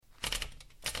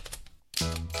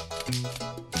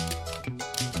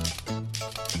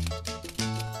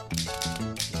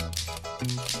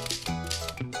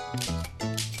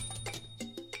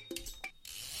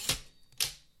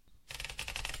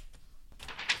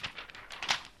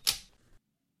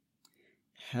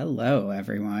Hello,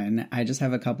 everyone. I just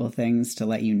have a couple things to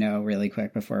let you know really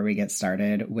quick before we get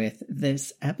started with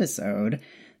this episode.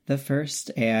 The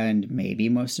first and maybe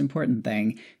most important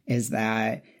thing is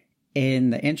that in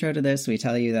the intro to this, we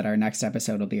tell you that our next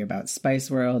episode will be about Spice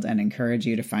World and encourage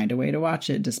you to find a way to watch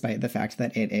it despite the fact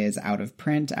that it is out of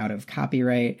print, out of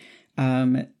copyright.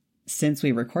 Since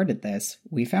we recorded this,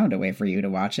 we found a way for you to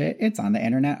watch it. It's on the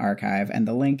Internet Archive, and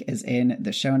the link is in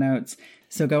the show notes.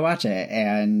 So go watch it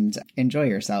and enjoy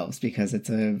yourselves because it's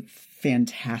a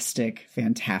fantastic,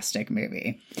 fantastic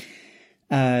movie.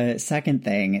 Second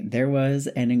thing, there was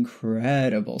an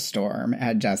incredible storm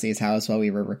at Jesse's house while we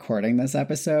were recording this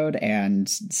episode, and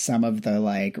some of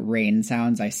the rain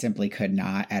sounds I simply could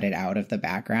not edit out of the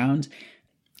background.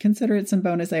 Consider it some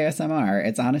bonus ASMR.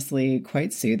 It's honestly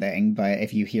quite soothing, but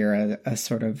if you hear a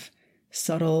sort of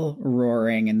subtle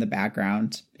roaring in the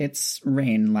background, it's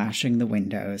rain lashing the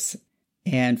windows.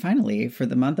 And finally, for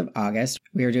the month of August,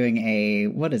 we are doing a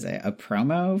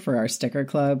promo for our sticker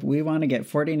club. We want to get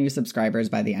 40 new subscribers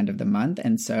by the end of the month.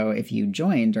 And so if you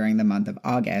join during the month of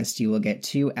August, you will get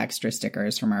 2 extra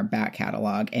stickers from our back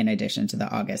catalog in addition to the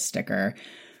August sticker,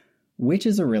 which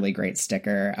is a really great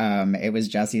sticker. It was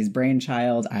Jesse's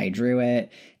brainchild. I drew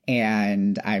it,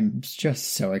 and I'm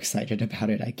just so excited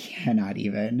about it. I cannot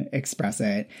even express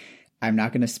it. I'm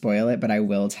not going to spoil it, but I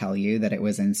will tell you that it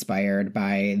was inspired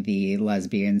by the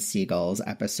Lesbian Seagulls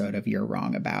episode of You're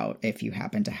Wrong About, if you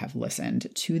happen to have listened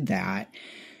to that.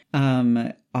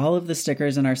 All of the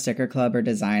stickers in our sticker club are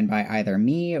designed by either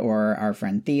me or our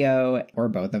friend Theo, or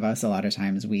both of us. A lot of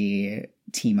times we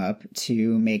team up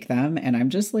to make them, and I'm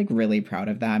just really proud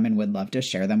of them and would love to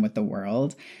share them with the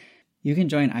world. You can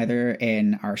join either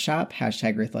in our shop,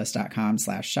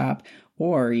 #ruthless.com/shop,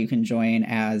 or you can join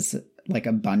as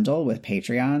a bundle with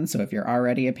Patreon. So if you're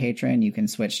already a patron, you can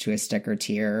switch to a sticker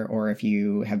tier, or if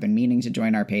you have been meaning to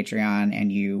join our Patreon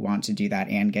and you want to do that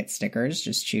and get stickers,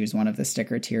 just choose one of the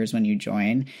sticker tiers when you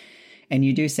join. And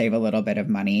you do save a little bit of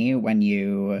money when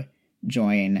you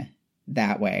join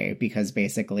that way, because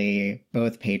basically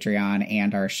both Patreon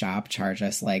and our shop charge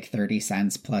us 30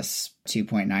 cents plus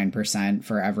 2.9%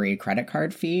 for every credit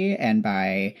card fee. And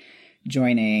by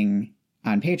joining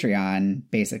on Patreon,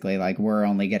 basically, we're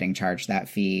only getting charged that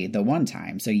fee the one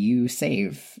time. So you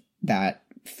save that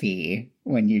fee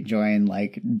when you join,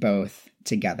 both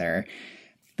together.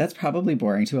 That's probably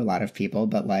boring to a lot of people,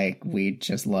 but, we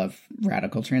just love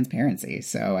radical transparency.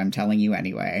 So I'm telling you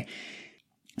anyway.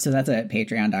 So that's at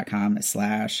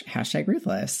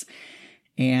patreon.com/#ruthless.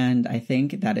 And I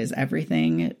think that is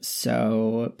everything.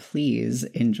 So please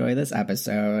enjoy this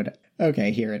episode.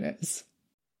 Okay, here it is.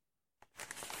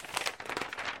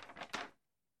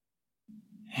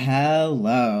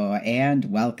 Hello, and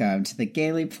welcome to the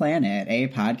Gaily Planet, a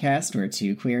podcast where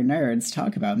 2 queer nerds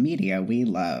talk about media we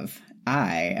love.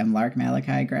 I am Lark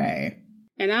Malachi Gray.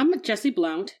 And I'm Jesse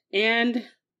Blount, and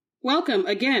welcome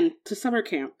again to summer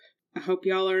camp. I hope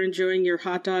y'all are enjoying your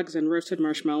hot dogs and roasted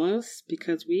marshmallows,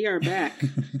 because we are back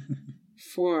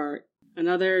for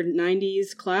another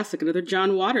 90s classic, another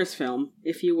John Waters film,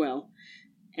 if you will.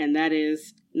 And that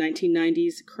is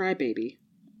 1990's Crybaby.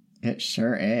 It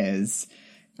sure is.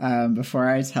 Before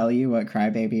I tell you what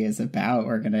Crybaby is about,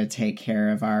 we're going to take care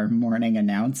of our morning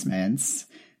announcements.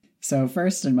 So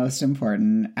first and most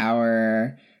important,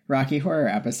 our Rocky Horror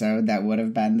episode that would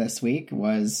have been this week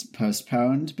was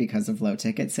postponed because of low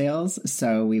ticket sales.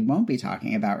 So we won't be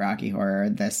talking about Rocky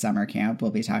Horror this summer camp. We'll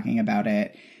be talking about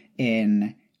it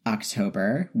in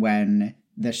October when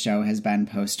the show has been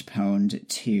postponed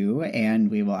too.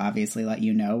 And we will obviously let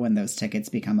you know when those tickets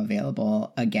become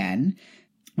available again.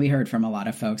 We heard from a lot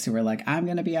of folks who were like, I'm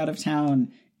going to be out of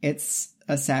town. It's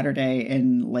a Saturday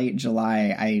in late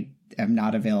July. I am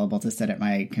not available to sit at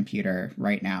my computer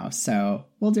right now. So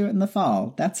we'll do it in the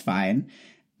fall. That's fine.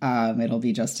 It'll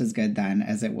be just as good then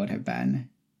as it would have been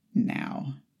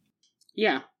now.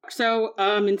 Yeah. So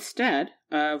instead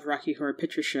of Rocky Horror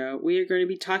Picture Show, we are going to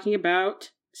be talking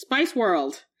about Spice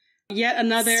World. Yet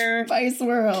another Spice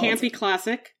World campy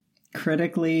classic.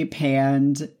 Critically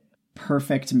panned,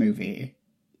 perfect movie.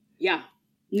 Yeah.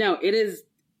 No, it is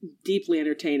deeply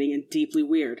entertaining and deeply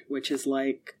weird, which is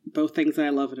both things that I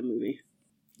love in a movie.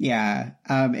 Yeah.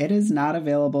 It is not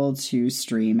available to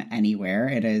stream anywhere.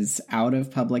 It is out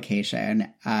of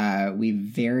publication. We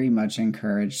very much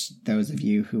encourage those of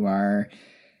you who are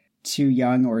too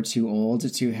young or too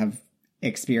old to have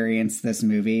experienced this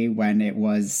movie when it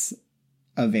was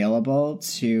available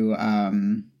to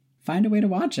find a way to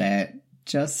watch it.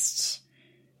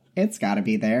 It's got to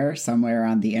be there somewhere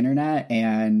on the internet,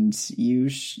 and you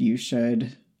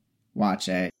should watch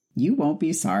it. You won't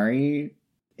be sorry.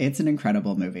 It's an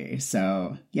incredible movie.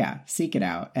 So yeah, seek it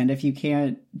out. And if you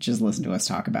can't, just listen to us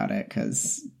talk about it,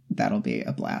 because that'll be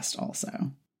a blast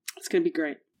also. It's going to be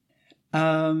great.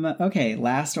 Okay,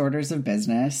 last orders of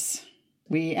business.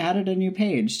 We added a new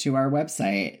page to our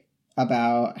website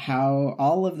about how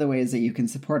all of the ways that you can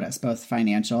support us, both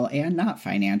financial and not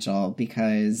financial,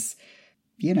 because,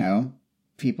 you know,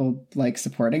 people like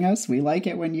supporting us. We like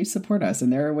it when you support us.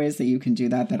 And there are ways that you can do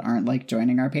that aren't like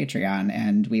joining our Patreon.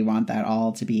 And we want that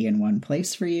all to be in one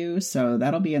place for you. So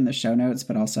that'll be in the show notes.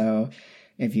 But also,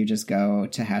 if you just go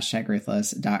to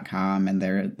 #ruthless.com and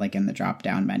they're like in the drop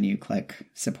down menu, click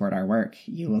support our work,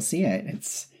 you will see it.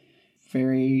 It's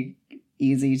very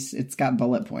easy. It's got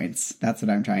bullet points. That's what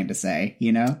I'm trying to say,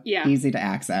 you know? Yeah. Easy to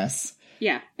access.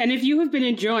 Yeah. And if you have been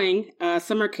enjoying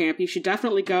summer camp, you should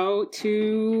definitely go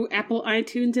to Apple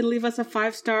iTunes and leave us a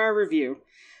 5-star review.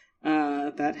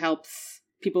 That helps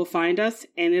people find us.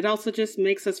 And it also just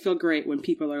makes us feel great when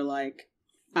people are like,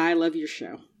 I love your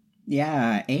show.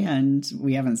 Yeah, and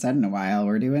we haven't said in a while,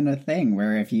 we're doing a thing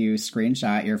where if you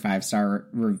screenshot your 5-star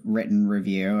written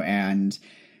review and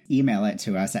email it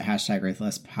to us at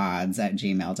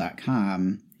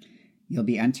 #ruthlesspods@gmail.com, you'll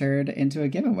be entered into a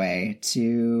giveaway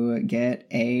to get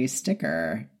a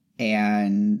sticker.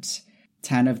 And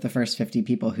 10 of the first 50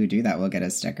 people who do that will get a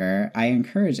sticker. I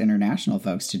encourage international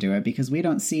folks to do it because we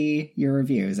don't see your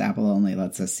reviews. Apple only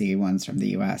lets us see ones from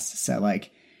the US. So,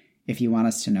 like, if you want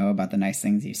us to know about the nice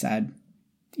things you said,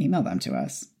 email them to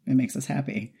us. It makes us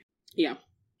happy. Yeah.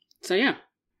 So, yeah.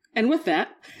 And with that...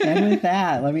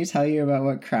 let me tell you about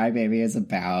what Crybaby is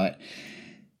about.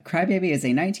 Crybaby is a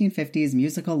 1950s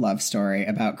musical love story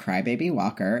about Crybaby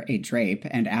Walker, a drape,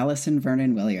 and Allison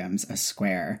Vernon Williams, a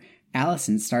square.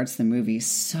 Allison starts the movie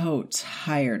so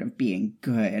tired of being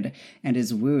good and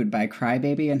is wooed by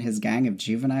Crybaby and his gang of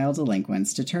juvenile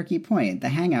delinquents to Turkey Point, the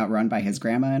hangout run by his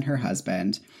grandma and her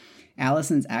husband.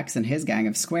 Allison's ex and his gang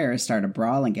of squares start a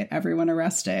brawl and get everyone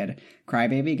arrested.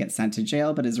 Crybaby gets sent to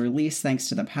jail but is released thanks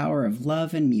to the power of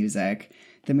love and music.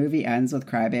 The movie ends with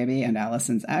Crybaby and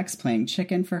Allison's ex playing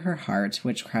chicken for her heart,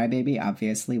 which Crybaby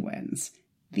obviously wins.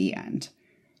 The end.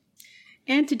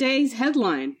 And today's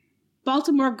headline: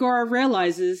 Baltimore Gora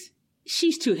realizes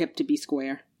she's too hip to be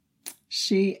square.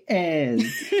 She is.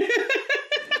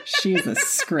 She's a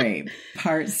scrape.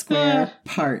 Part square,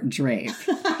 part drape.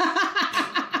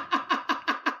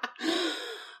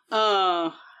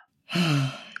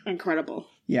 Incredible.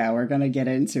 Yeah, we're going to get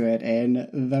into it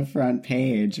in the front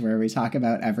page where we talk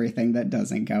about everything that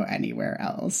doesn't go anywhere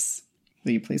else.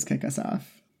 Will you please kick us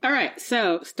off? All right,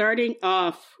 so starting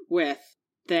off with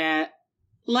that,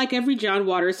 like every John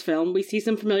Waters film, we see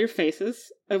some familiar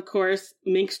faces. Of course,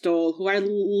 Mink Stole, who I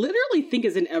literally think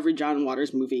is in every John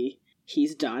Waters movie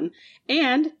he's done.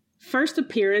 And first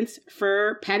appearance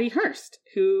for Patty Hearst,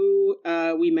 who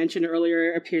we mentioned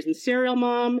earlier appears in Serial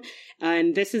Mom.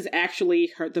 And this is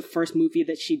actually the first movie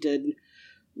that she did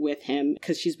with him,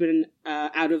 because she's been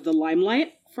out of the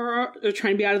limelight or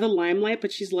trying to be out of the limelight.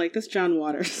 But she's like, this John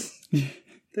Waters,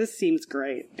 this seems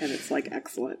great. And it's like,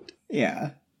 excellent.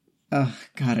 Yeah. Oh,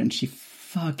 God, and she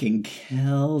fucking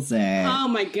kills it. Oh,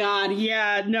 my God.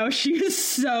 Yeah, no, she is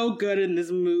so good in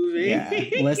this movie. Yeah.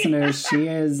 Listeners, she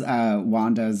is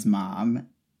Wanda's mom,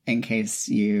 in case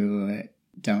you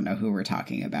don't know who we're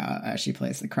talking about. She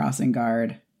plays the crossing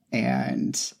guard,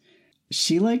 and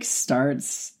she, like,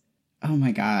 starts... Oh,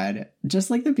 my God. Just,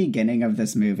 like, the beginning of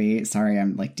this movie. Sorry,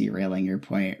 I'm, like, derailing your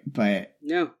point, but...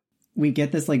 No. We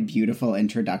get this, like, beautiful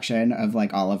introduction of,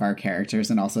 like, all of our characters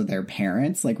and also their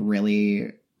parents, like,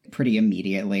 really pretty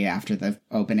immediately after the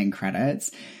opening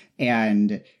credits.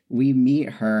 And we meet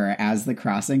her as the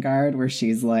crossing guard, where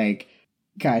she's, like,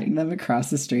 guiding them across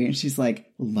the street. And she's like,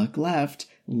 look left,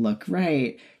 look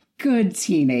right, good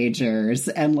teenagers.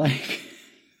 And, like,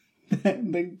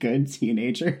 the good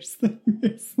teenagers thing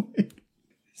is, like,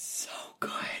 so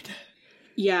good.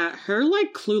 Yeah, her,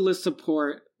 like, clueless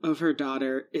support of her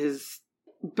daughter is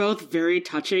both very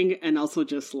touching and also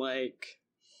just like,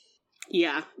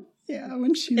 yeah,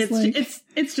 when she's like,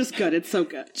 it's just good. It's so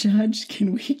good. Judge,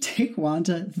 can we take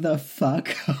Wanda the fuck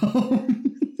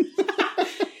home?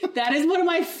 That is one of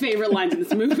my favorite lines in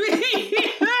this movie.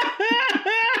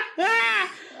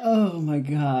 Oh my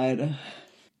God.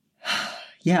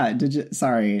 Yeah. Do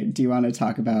you want to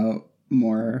talk about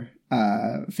more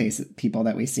people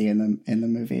that we see in the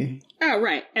movie? Oh,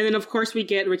 right. And then, of course, we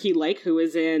get Ricky Lake, who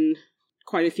is in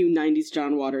quite a few 90s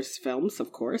John Waters films,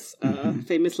 of course,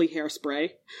 famously Hairspray,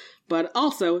 but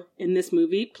also in this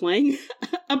movie playing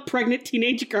a pregnant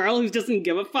teenage girl who doesn't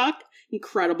give a fuck.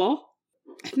 Incredible.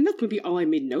 I think that's maybe all I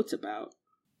made notes about.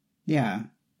 Yeah.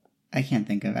 I can't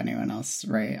think of anyone else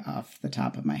right off the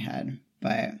top of my head,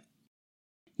 but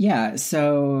yeah,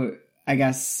 so I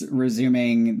guess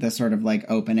resuming the sort of like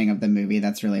opening of the movie,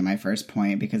 that's really my first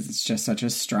point because it's just such a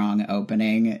strong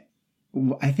opening.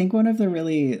 I think one of the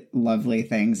really lovely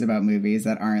things about movies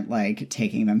that aren't like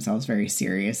taking themselves very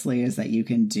seriously is that you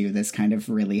can do this kind of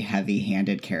really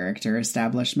heavy-handed character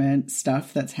establishment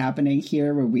stuff that's happening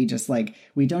here where we just like,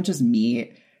 we don't just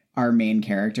meet our main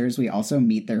characters, we also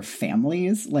meet their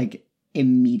families like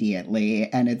immediately.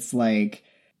 And it's like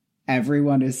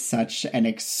everyone is such an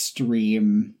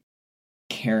extreme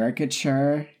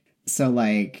caricature. So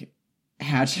like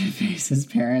Hatchetface's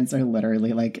parents are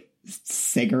literally like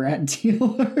cigarette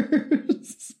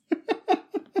dealers.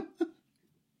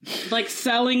 Like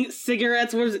selling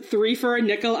cigarettes, what is it, 3 for a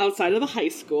nickel outside of the high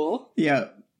school. Yeah.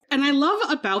 And I love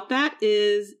about that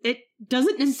is it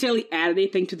doesn't necessarily add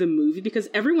anything to the movie because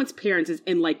everyone's parents is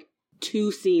in like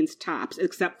 2 scenes tops,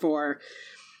 except for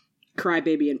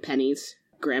Crybaby and Penny's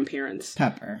grandparents.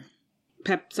 Penny's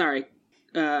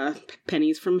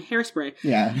from Hairspray.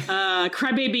 Yeah.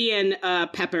 Crybaby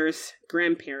and Pepper's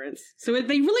grandparents. So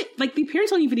they really, like, the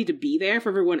parents don't even need to be there for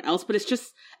everyone else, but it's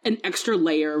just an extra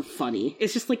layer of funny.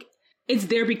 It's just like, it's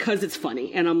there because it's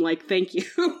funny. And I'm like, thank you.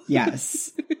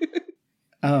 Yes.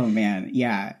 Oh, man.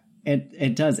 Yeah.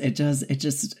 It just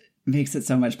makes it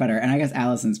so much better. And I guess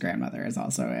Allison's grandmother is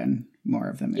also in more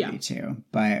of the movie too.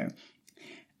 But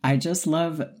I just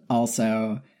love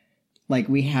also, like,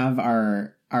 we have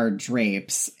our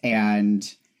drapes and,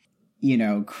 you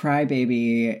know,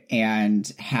 Crybaby and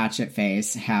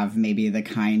Hatchetface have maybe the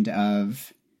kind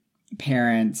of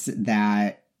parents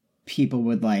that people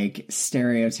would like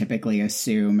stereotypically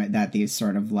assume that these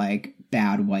sort of like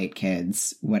bad white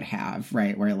kids would have,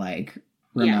 right? Where like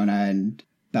Ramona and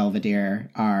Belvedere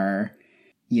are,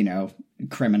 you know,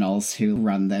 criminals who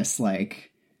run this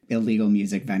like illegal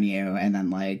music venue, and then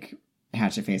like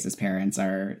Hatchetface's parents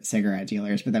are cigarette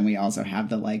dealers. But then we also have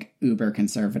the like uber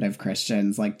conservative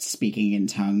Christians like speaking in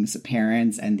tongues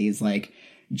parents, and these like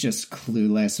just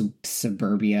clueless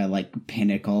suburbia like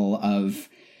pinnacle of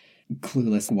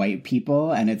clueless white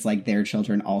people, and it's like their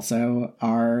children also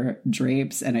are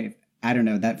drapes. And I don't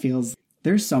know, that feels,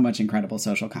 there's so much incredible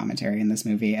social commentary in this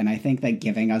movie, and I think that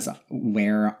giving us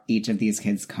where each of these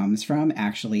kids comes from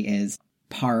actually is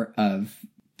part of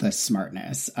the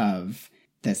smartness of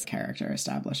this character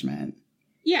establishment.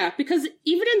 Yeah, because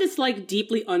even in this like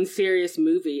deeply unserious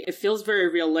movie, it feels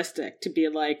very realistic to be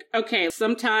like, okay,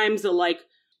 sometimes the like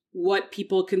what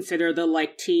people consider the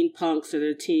like teen punks or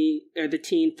the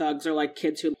teen thugs are like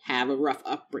kids who have a rough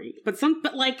upbringing. But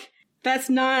like that's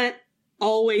not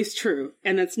always true,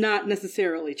 and that's not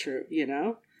necessarily true, you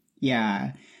know?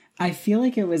 Yeah. I feel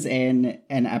like it was in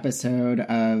an episode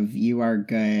of You Are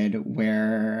Good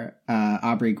where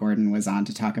Aubrey Gordon was on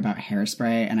to talk about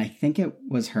Hairspray, and I think it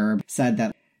was her said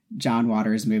that John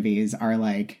Waters movies are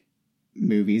like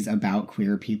movies about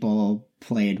queer people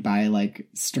played by like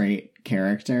straight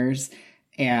characters,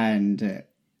 and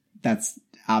that's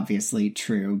obviously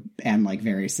true and like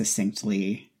very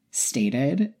succinctly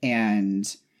stated.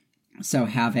 And so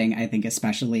having, I think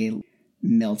especially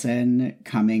Milton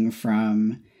coming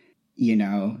from, you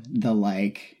know, the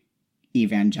like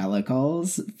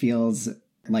evangelicals feels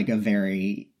like a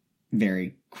very,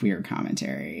 very queer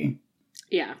commentary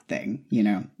thing, you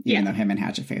know, even though him and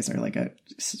Hatchetface are like a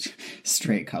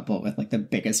straight couple with like the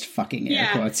biggest fucking air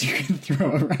quotes you can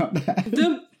throw around that.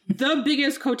 The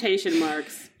biggest quotation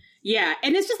marks. Yeah.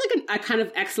 And it's just like a kind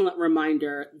of excellent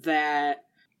reminder that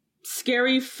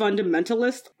scary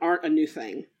fundamentalists aren't a new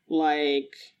thing.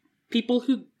 Like, people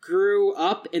who grew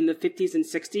up in the 50s and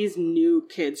 60s knew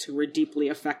kids who were deeply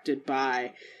affected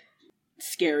by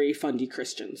scary, fundy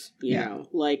Christians. You know,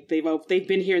 like they've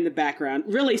been here in the background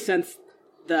really since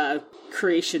the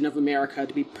creation of America,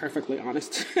 to be perfectly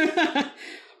honest.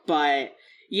 But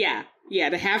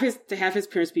to have his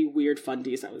parents be weird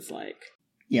fundies, I was like,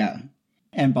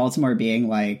 and Baltimore being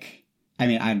like, I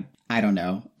mean, I don't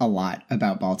know a lot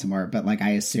about Baltimore, but like I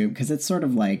assume because it's sort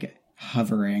of like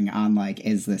hovering on like,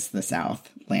 is this the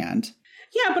South land?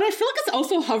 Yeah, but I feel like it's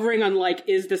also hovering on like,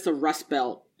 is this a Rust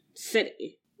Belt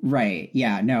city? Right.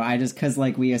 Yeah. No, I just, because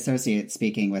like we associate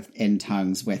speaking with in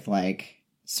tongues with like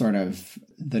sort of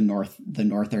the north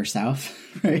or south,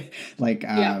 right? Like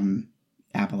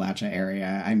Appalachia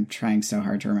area. I'm trying so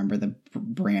hard to remember the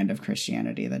brand of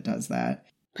Christianity that does that.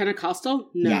 Pentecostal?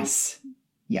 No.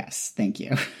 Yes. Thank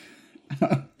you.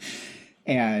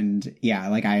 And yeah,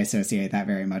 like I associate that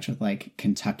very much with like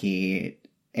Kentucky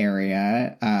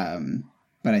area.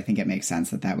 But I think it makes sense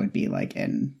that that would be like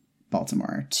in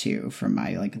Baltimore too, from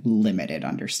my like limited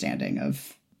understanding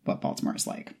of what Baltimore is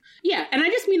like. Yeah, and I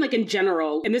just mean like in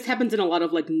general, and this happens in a lot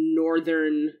of like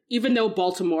northern, even though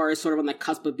Baltimore is sort of on the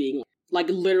cusp of being like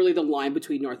literally the line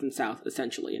between north and south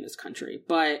essentially in this country.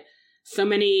 But so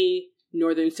many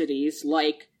northern cities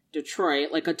like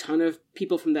Detroit, like a ton of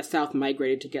people from the south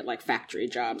migrated to get like factory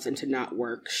jobs and to not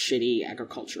work shitty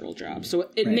agricultural jobs.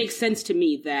 So it makes sense to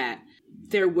me that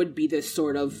there would be this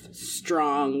sort of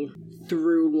strong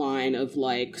through line of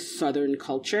like southern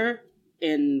culture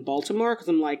in Baltimore, because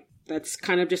I'm like, that's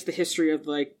kind of just the history of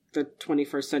like the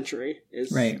 21st century is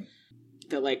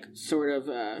the like sort of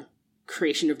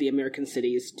creation of the American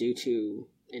cities due to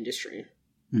industry.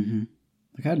 Mm-hmm.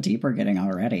 Look how deep we're getting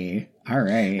already. All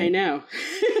right. I know.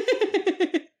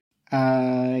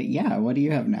 Yeah, what do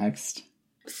you have next?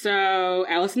 So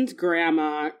Allison's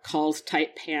grandma calls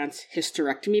tight pants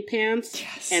hysterectomy pants.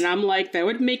 Yes. And I'm like, that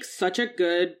would make such a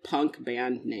good punk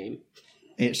band name.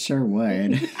 It sure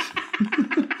would.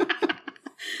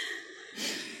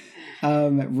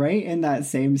 Right in that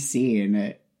same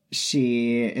scene,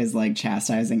 she is like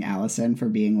chastising Allison for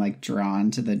being like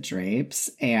drawn to the drapes,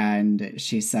 and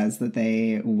she says that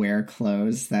they wear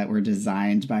clothes that were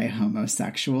designed by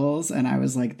homosexuals. And I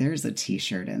was like, there's a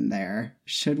t-shirt in there.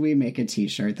 Should we make a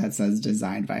t-shirt that says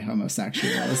designed by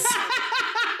homosexuals?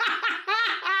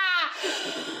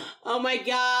 Oh my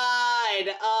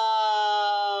god.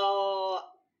 Oh.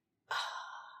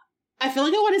 I feel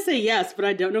like I want to say yes, but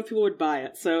I don't know if people would buy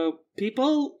it. So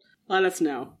people, let us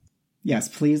know. Yes,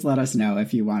 please let us know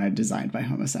if you want a designed by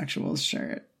homosexuals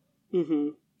shirt. Mm-hmm.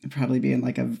 It'd probably be in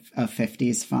like a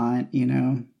 50s font, you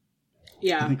know?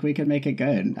 Yeah. I think we could make it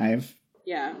good.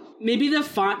 Yeah. Maybe the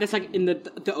font that's like in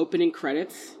the opening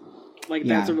credits. Like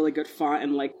that's a really good font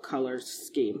and like color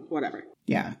scheme. Whatever.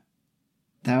 Yeah.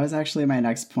 That was actually my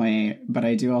next point, but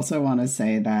I do also want to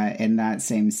say that in that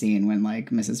same scene when like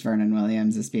Mrs. Vernon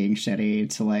Williams is being shitty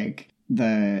to like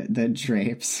the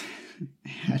drapes,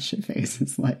 Hatchet Face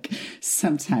is like,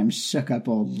 sometimes shook up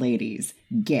old ladies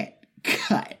get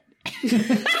cut.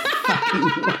 It's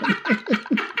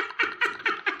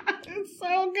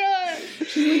so good.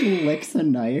 She like licks a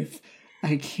knife.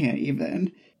 I can't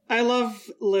even. I love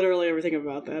literally everything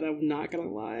about that. I'm not gonna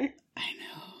lie. I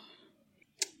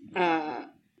know.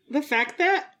 The fact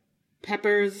that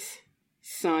Pepper's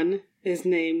son is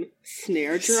named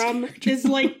Snare Drum is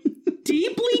like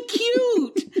deeply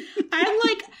cute.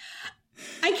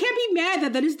 I can't be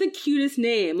mad that is the cutest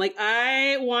name. Like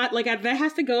I want, like that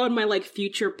has to go on my like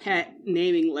future pet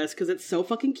naming list because it's so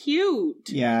fucking cute.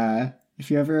 Yeah. If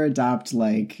you ever adopt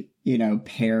like, you know,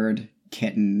 paired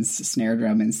kittens, Snare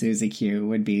Drum and Susie Q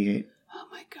would be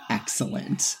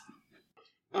excellent.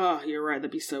 Oh, you're right.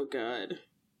 That'd be so good.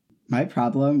 My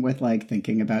problem with like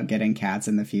thinking about getting cats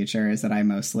in the future is that I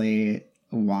mostly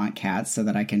want cats so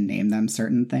that I can name them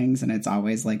certain things, and it's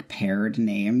always like paired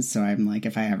names. So I'm like,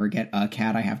 if I ever get a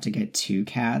cat, I have to get two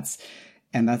cats,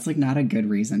 and that's like not a good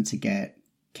reason to get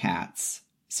cats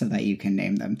so that you can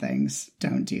name them things.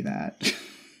 Don't do that.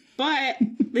 But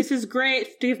this is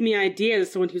great to give me ideas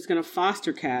as someone who's going to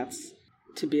foster cats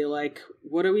to be like,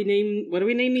 what do we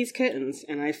name these kittens?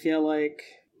 And I feel like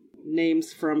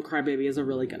names from Crybaby is a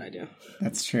really good idea.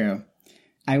 That's true.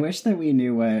 I wish that we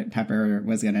knew what Pepper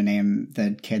was going to name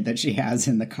the kid that she has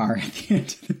in the car at the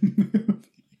end of the movie.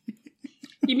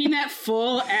 You mean that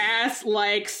full-ass,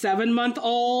 like,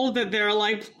 7-month-old that they're,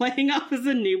 like, playing off as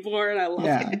a newborn? I love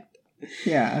it.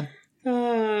 Yeah.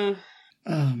 Oh,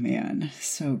 man.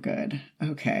 So good.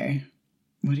 Okay.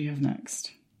 What do you have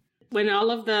next? When all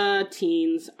of the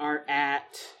teens are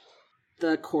at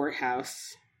the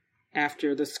courthouse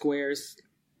after the squares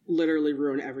literally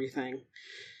ruin everything,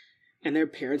 and their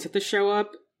parents have to show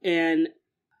up, and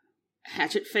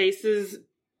Hatchet Face's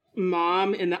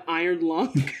mom in the iron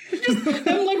lung, just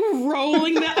them like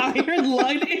rolling the iron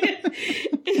lung in.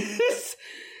 It's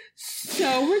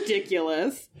so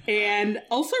ridiculous, and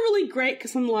also really great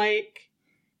because I'm like,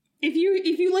 if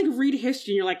you like read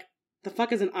history and you're like, the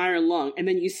fuck is an iron lung? And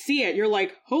then you see it, you're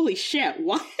like, holy shit,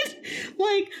 what?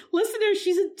 Like, listeners,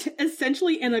 she's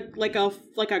essentially in a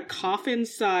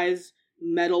coffin-sized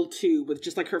metal tube with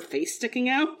just like her face sticking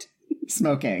out.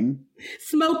 Smoking.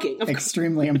 Of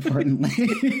extremely importantly.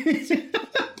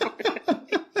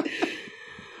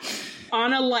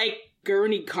 On a like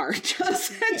gurney cart,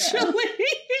 essentially.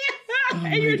 Oh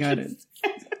my god.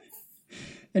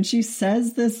 And she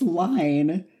says this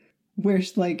line where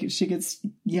like she gets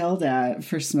yelled at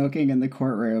for smoking in the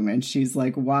courtroom, and she's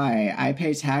like, why? I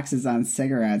pay taxes on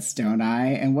cigarettes, don't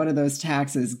I? And what do those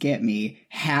taxes get me?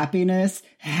 Happiness?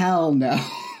 Hell no.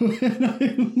 And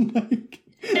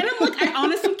I'm like, I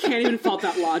honestly can't even fault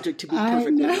that logic, to be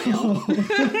perfectly real.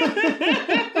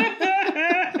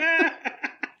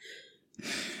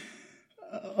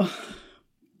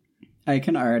 I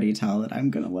can already tell that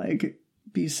I'm gonna like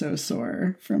be so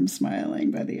sore from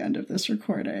smiling by the end of this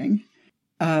recording.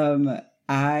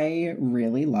 I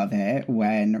really love it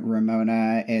when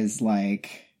Ramona is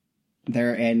like,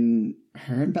 they're in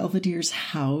her and Belvedere's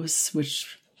house,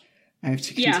 which I have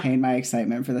to contain my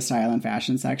excitement for the style and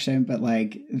fashion section, but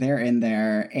like they're in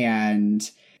there and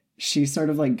she's sort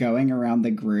of like going around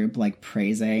the group, like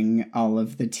praising all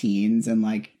of the teens and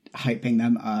like hyping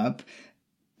them up.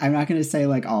 I'm not going to say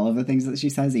like all of the things that she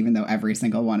says, even though every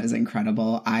single one is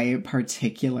incredible. I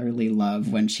particularly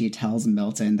love when she tells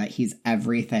Milton that he's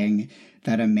everything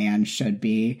that a man should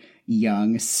be: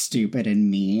 young, stupid, and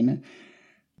mean.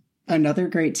 Another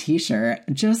great t-shirt.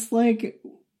 Just like,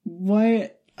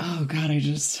 what? Oh God, Which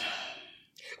is like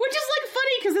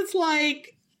funny because it's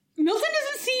like, Milton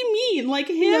doesn't seem mean. Like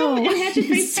him and Hatchet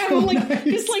Face have like nice.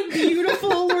 This like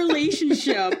beautiful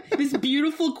relationship, this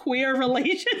beautiful queer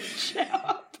relationship.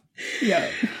 Yeah.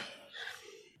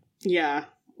 Yeah,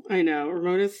 I know.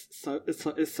 Ramona's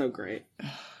is so great.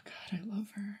 Oh God, I love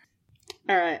her.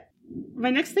 All right. My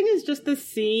next thing is just the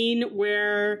scene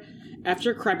where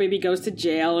after Crybaby goes to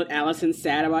jail and Allison's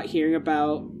sad about hearing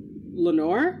about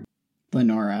Lenora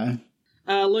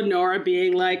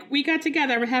being like, we got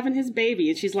together, we're having his baby,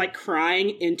 and she's like crying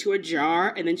into a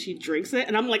jar, and then she drinks it,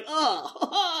 and I'm like,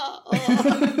 oh.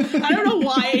 I don't know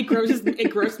why it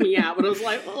grossed me out, but I was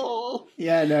like, oh.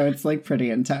 Yeah, no, it's like pretty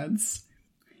intense.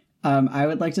 I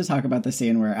would like to talk about the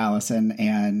scene where Allison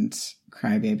and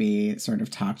Crybaby sort of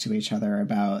talk to each other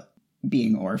about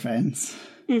being orphans.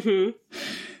 Mm-hmm.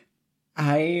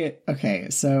 Okay,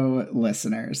 so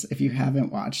listeners, if you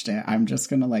haven't watched it, I'm just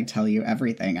gonna like tell you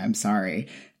everything. I'm sorry.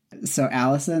 So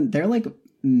Allison, they're like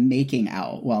making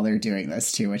out while they're doing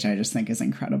this too, which I just think is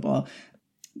incredible.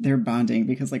 They're bonding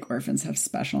because like orphans have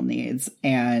special needs.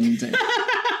 And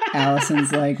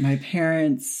Allison's like, my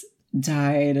parents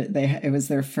died. It was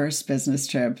their first business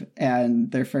trip and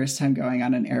their first time going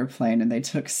on an airplane, and they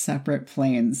took separate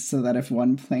planes so that if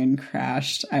one plane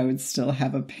crashed, I would still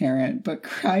have a parent. But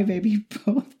Crybaby,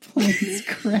 both planes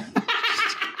crashed.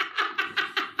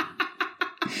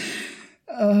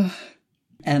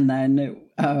 And then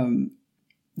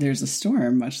there's a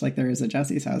storm, much like there is at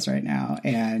Jesse's house right now,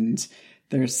 and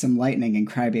there's some lightning, and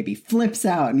Crybaby flips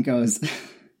out and goes,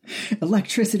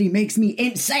 electricity makes me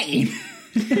insane.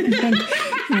 And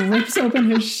then rips open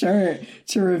his shirt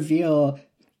to reveal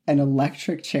an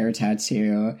electric chair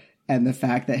tattoo and the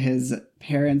fact that his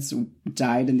parents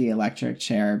died in the electric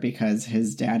chair because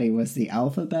his daddy was the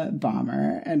alphabet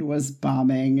bomber and was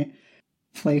bombing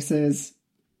places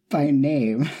by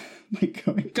name. Like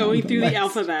going through the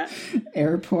alphabet.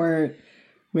 Airport.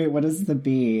 Wait, what is the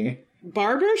B?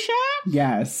 Barbershop?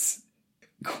 Yes.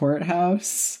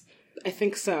 Courthouse? I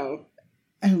think so.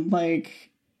 And like,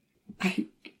 I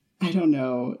don't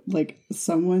know, like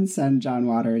someone send John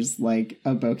Waters like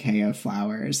a bouquet of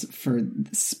flowers for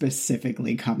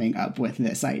specifically coming up with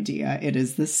this idea. It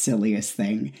is the silliest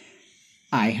thing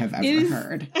I have ever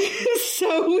heard. It's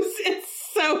so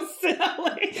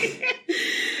silly.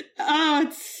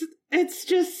 Oh,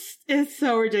 it's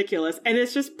so ridiculous. And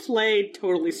it's just played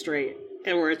totally straight.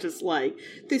 And where it's just like,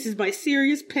 this is my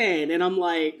serious pain. And I'm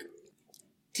like,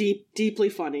 deeply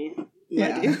funny.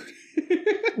 Yeah.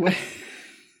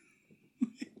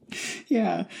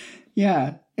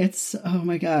 Yeah. It's, oh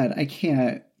my God, I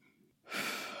can't.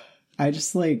 I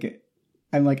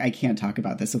can't talk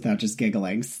about this without just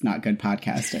giggling. It's not good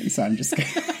podcasting, so I'm just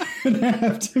gonna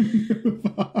have to move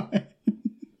on.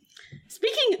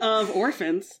 Speaking of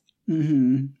orphans,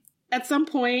 at some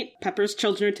point, Pepper's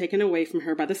children are taken away from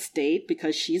her by the state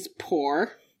because she's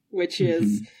poor, which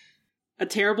is a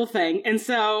terrible thing. And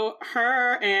so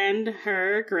her and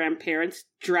her grandparents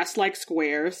dress like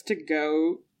squares to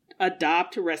go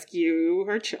adopt, rescue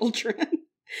her children.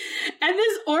 And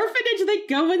this orphanage, they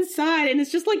go inside and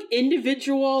it's just like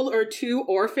individual or two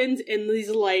orphans in these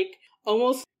like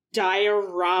almost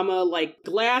diorama like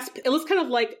glass. It looks kind of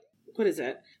like, what is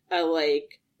it?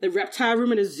 Like the reptile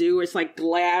room in a zoo. It's like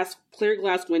clear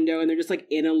glass window, and they're just like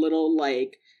in a little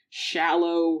like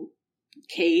shallow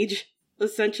cage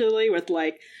essentially, with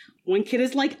like one kid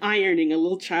is like ironing, a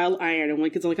little child iron, and one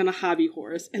kid's like on a hobby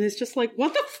horse, and it's just like,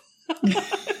 what the fuck?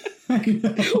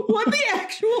 What the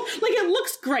actual, like, it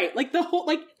looks great, like the whole,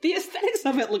 like the aesthetics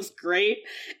of it looks great.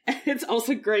 And it's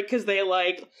also great because they,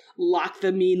 like, lock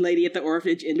the mean lady at the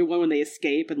orphanage into one when they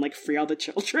escape and, like, free all the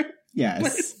children.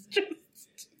 Yes.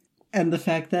 And the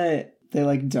fact that they,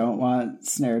 like, don't want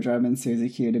Snare Drum and Susie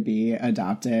Q to be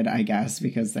adopted, I guess,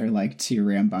 because they're, like, too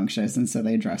rambunctious, and so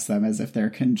they dress them as if they're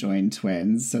conjoined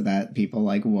twins so that people,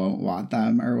 like, won't want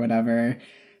them or whatever.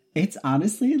 It's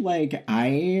honestly, like,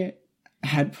 I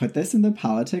had put this in the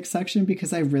politics section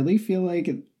because I really feel like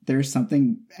there's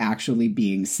something actually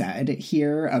being said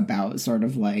here about sort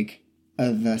of, like,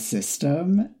 the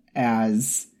system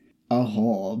as a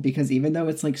whole. Because even though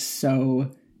it's, like,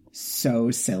 so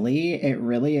silly, it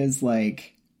really is,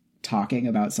 like, talking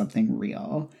about something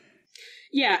real.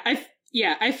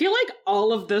 I feel like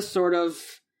all of the sort of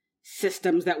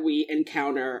systems that we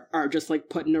encounter are just, like,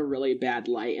 put in a really bad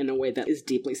light in a way that is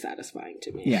deeply satisfying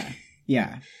to me.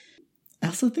 Yeah. I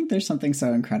also think there's something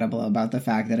so incredible about the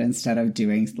fact that instead of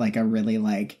doing, like, a really,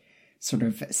 like, sort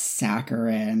of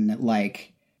saccharine,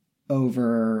 like,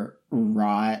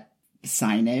 overwrought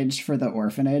signage for the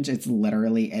orphanage, it's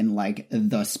literally in, like,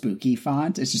 the spooky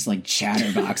font. It's just like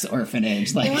Chatterbox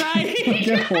Orphanage, like, right. like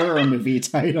a horror movie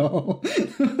title.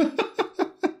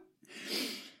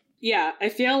 Yeah, I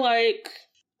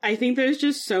think there's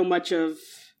just so much of,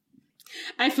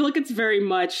 I feel like it's very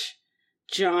much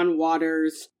John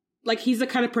Waters. Like, he's the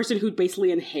kind of person who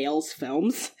basically inhales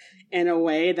films in a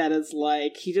way that is,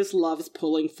 like, he just loves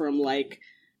pulling from, like,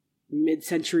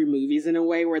 mid-century movies in a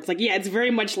way where it's like, yeah, it's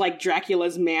very much like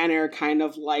Dracula's Manor, kind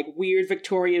of like weird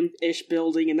Victorian-ish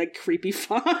building and like creepy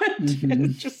font. Mm-hmm. And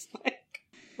it's just like,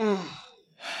 oh.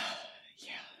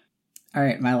 Yeah. All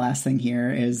right, my last thing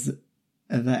here is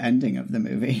the ending of the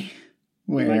movie.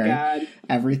 Where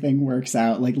everything works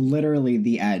out, like literally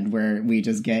the end where we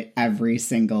just get every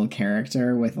single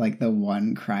character with like the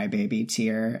one crybaby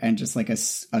tear and just like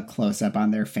a close-up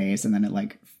on their face, and then it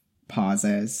like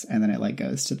pauses and then it like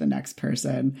goes to the next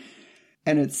person,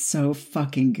 and it's so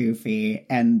fucking goofy,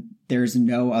 and there's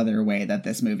no other way that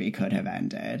this movie could have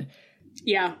ended.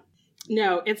 Yeah,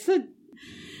 no, it's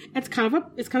kind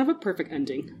of a perfect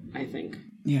ending, I think.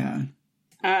 Yeah.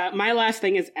 My last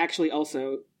thing is actually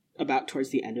also about towards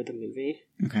the end of the movie.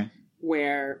 Okay.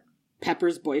 Where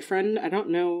Pepper's boyfriend, I don't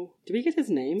know, did we get his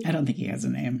name? I don't think he has a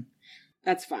name.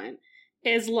 That's fine.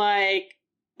 Is like,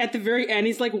 at the very end,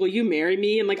 he's like, will you marry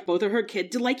me? And like both of her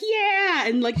kids are like, yeah!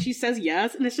 And like she says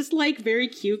yes. And it's just like very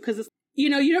cute because it's, you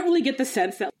know, you don't really get the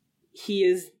sense that he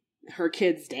is her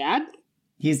kid's dad.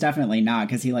 He's definitely not,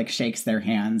 because he like shakes their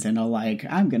hands in a like,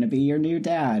 I'm gonna be your new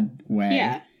dad way.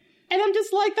 Yeah. And I'm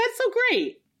just like, that's so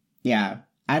great. Yeah.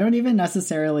 I don't even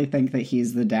necessarily think that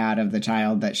he's the dad of the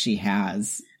child that she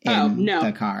has in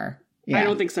the car. Yeah. I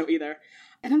don't think so either.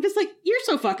 And I'm just like, you're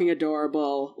so fucking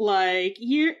adorable. Like,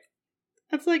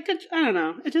 that's like, I don't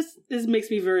know. It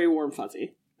makes me very warm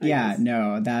fuzzy. I guess.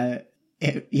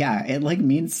 It like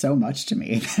means so much to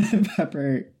me that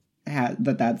Pepper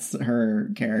that's her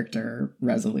character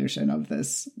resolution of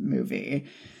this movie.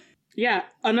 Yeah.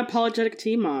 Unapologetic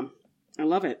teen mom. I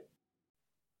love it.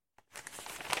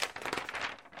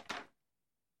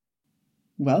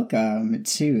 Welcome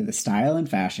to the style and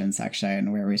fashion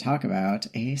section where we talk about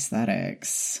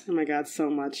aesthetics. Oh my god,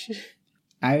 so much.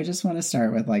 I just want to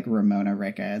start with like Ramona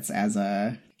Ricketts as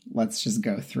let's just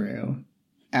go through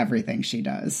everything she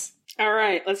does. All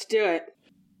right, let's do it.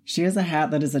 She has a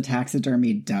hat that is a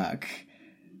taxidermy duck,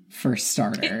 for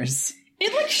starters.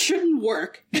 It like shouldn't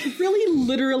work. It really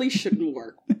literally shouldn't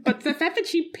work. But the fact that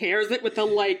she pairs it with a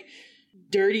like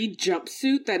dirty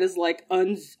jumpsuit that is like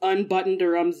unbuttoned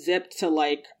or unzipped to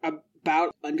like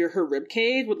about under her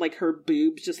ribcage with like her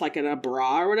boobs just like in a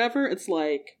bra or whatever. It's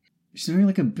like she's wearing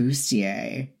like a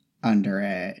bustier under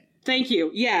it. Thank you.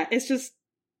 Yeah, it's just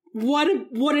what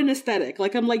an aesthetic.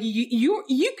 Like I'm like you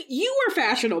were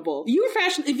fashionable. You were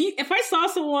fashion. If I saw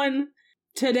someone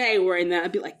today wearing that,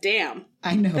 I'd be like, damn.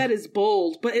 I know that is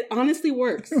bold, but it honestly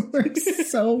works. It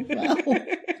works so well.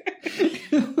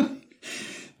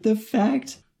 The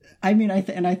fact, I mean, I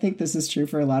think this is true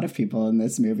for a lot of people in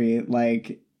this movie.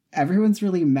 Like, everyone's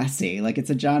really messy. Like,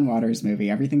 it's a John Waters movie.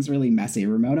 Everything's really messy.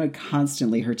 Ramona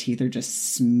constantly, her teeth are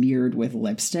just smeared with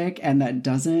lipstick, and that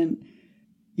doesn't,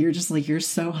 you're just like, you're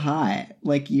so hot.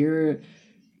 Like, you're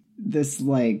this,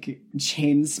 like,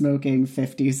 chain-smoking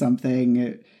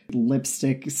 50-something,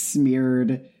 lipstick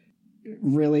smeared,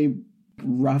 really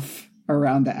rough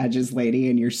around the edges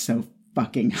lady, and you're so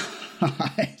fucking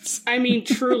hot. I mean,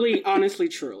 truly, honestly,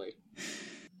 truly.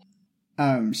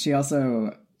 She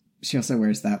also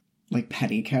wears that like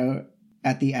petticoat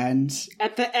at the end.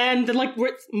 At the end, like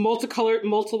with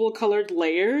multiple colored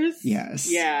layers.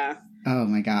 Yes. Yeah. Oh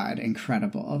my god,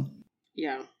 incredible.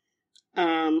 Yeah.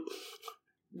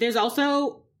 There's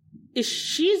also, is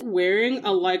she's wearing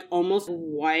a like almost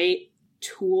white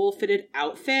tulle fitted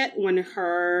outfit when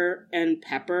her and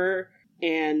Pepper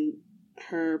and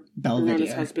her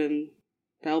Rona's husband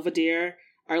Belvedere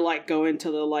are like going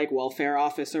to the like welfare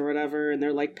office or whatever, and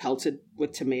they're like pelted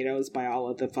with tomatoes by all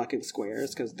of the fucking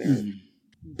squares because they're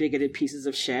bigoted pieces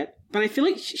of shit. But I feel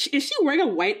like is she wearing a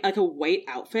white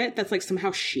outfit that's like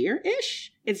somehow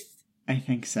sheer-ish? I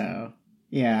think so.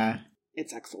 Yeah.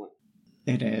 It's excellent.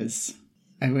 It is.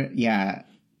 I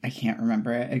can't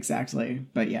remember it exactly,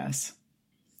 but yes.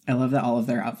 I love that all of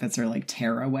their outfits are like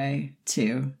tearaway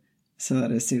too. So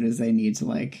that as soon as they need to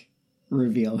like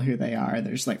reveal who they are,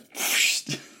 they're just like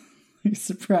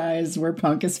surprise, we're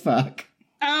punk as fuck.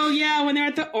 Oh yeah, when they're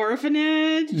at the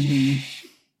orphanage. Mm-hmm.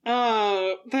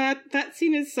 Oh, that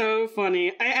scene is so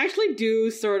funny. I actually do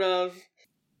sort of,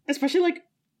 especially like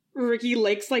Ricky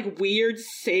Lake's like weird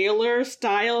sailor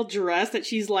style dress that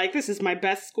she's like, this is my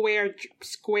best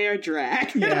square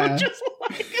drag. Yeah. And I'm just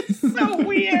like, it's so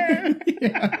weird.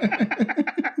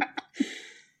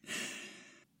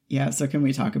 Yeah, so can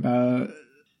we talk about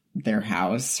their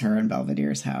house, her and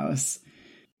Belvedere's house?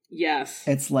 Yes.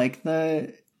 It's like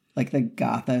the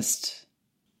gothest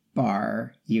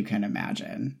bar you can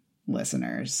imagine,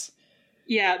 listeners.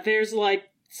 Yeah, there's like,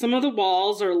 some of the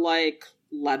walls are like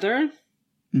leather.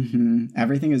 Mm-hmm.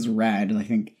 Everything is red. I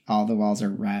think all the walls are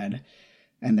red.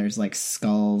 And there's like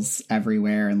skulls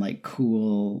everywhere and like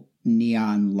cool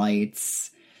neon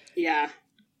lights. Yeah.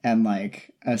 And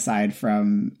like, aside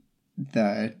from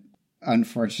the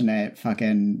unfortunate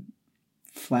fucking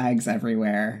flags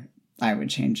everywhere, I would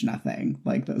change nothing.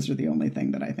 Like, those are the only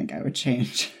thing that I think I would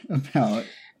change about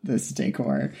this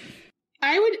decor.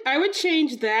 I would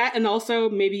change that, and also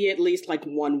maybe at least like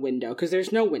one window, because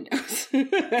there's no windows.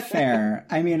 Fair.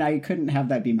 I mean, I couldn't have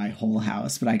that be my whole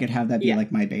house, but I could have that be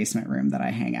like my basement room that I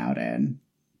hang out in.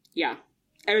 Yeah.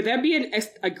 Or that'd be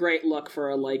a great look for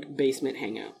a like basement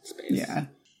hangout space. Yeah.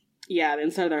 Yeah, the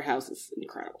inside of their house is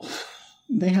incredible.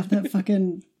 They have that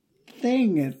fucking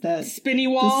thing, that spinny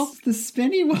wall. The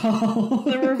spinny wall.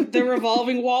 the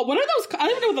revolving wall. What are those? I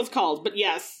don't even know what those called, but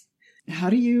yes. How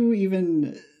do you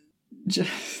even...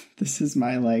 This is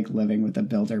my like living with a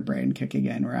builder brain kicking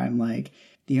in, where I'm like,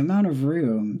 the amount of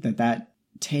room that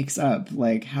takes up,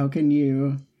 like, how can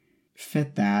you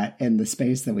fit that in the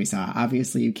space that we saw?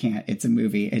 Obviously you can't. It's a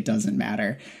movie. It doesn't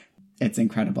matter. It's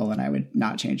incredible, and I would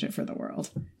not change it for the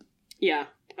world. Yeah,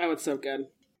 that was so good.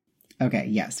 Okay,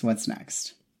 yes. What's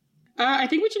next? I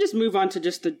think we should just move on to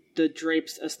just the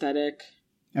drapes aesthetic.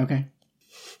 Okay.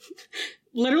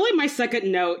 Literally my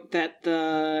second note that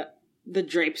the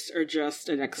drapes are just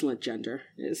an excellent gender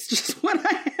is just what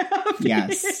I have.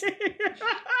 Yes.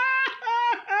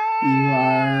 You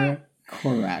are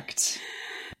correct.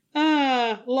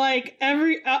 Like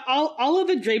all of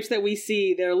the drapes that we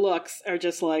see, their looks are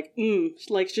just like,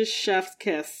 like just chef's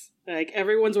kiss. Like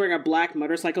everyone's wearing a black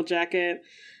motorcycle jacket,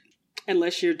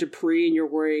 unless you're Dupree and you're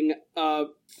wearing a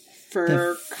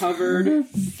fur-covered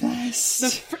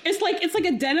vest. It's like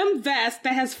a denim vest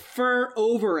that has fur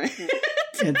over it.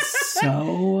 It's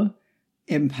so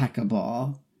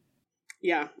impeccable.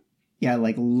 Yeah. Yeah,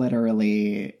 like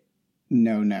literally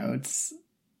no notes.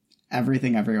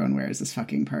 Everything everyone wears is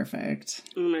fucking perfect.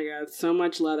 Oh my god, so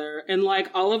much leather. And like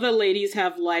all of the ladies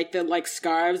have like the like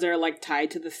scarves that are like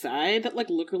tied to the side that like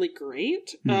look really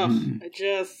great. Mm-hmm.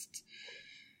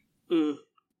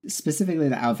 Specifically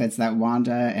the outfits that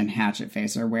Wanda and Hatchet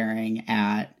Face are wearing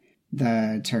at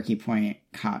the Turkey Point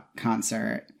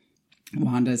concert.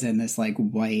 Wanda's in this like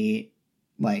white,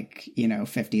 like,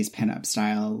 50s pinup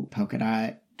style polka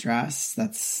dot dress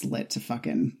that's slit to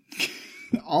fucking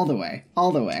all the way.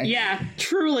 Yeah,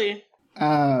 truly.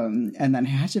 And then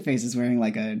Hatchet Face is wearing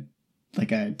like a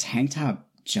tank top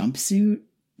jumpsuit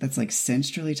that's like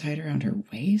cinched really tight around her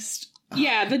waist.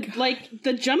 Yeah, the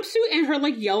jumpsuit and her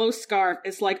like yellow scarf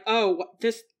is like,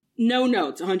 this no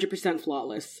notes, 100%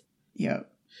 flawless. Yep.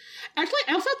 Actually,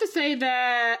 I also have to say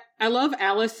that I love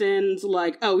Allison's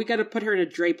like, we got to put her in a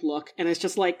drape look, and it's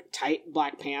just like tight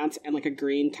black pants and like a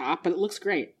green top, but it looks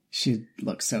great. She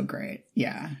looks so great.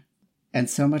 Yeah. And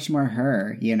so much more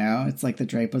her, It's like the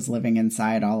drape was living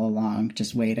inside all along,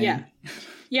 just waiting. Yeah.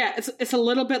 Yeah, it's a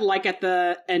little bit like at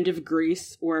the end of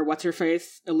Grease, where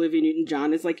what's-her-face, Olivia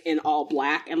Newton-John, is like in all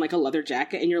black and like a leather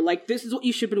jacket, and you're like, this is what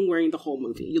you should have been wearing the whole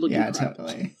movie. You look incredible.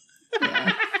 Totally.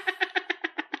 Yeah.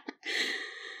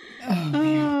 Oh,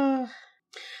 man.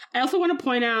 I also want to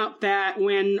point out that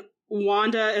when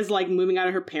Wanda is like moving out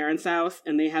of her parents' house,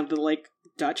 and they have the like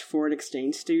Dutch foreign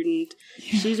exchange student.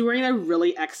 Yeah. She's wearing a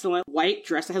really excellent white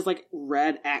dress that has like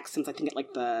red accents, I think, at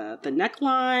like the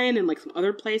neckline and like some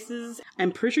other places.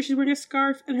 I'm pretty sure she's wearing a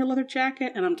scarf and her leather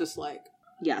jacket, and I'm just like,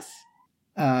 yes.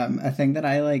 A thing that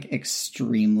I like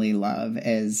extremely love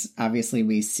is obviously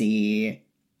we see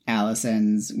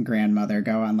Allison's grandmother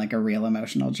go on like a real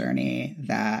emotional journey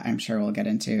that I'm sure we'll get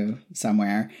into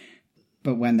somewhere.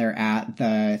 But when they're at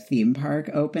the theme park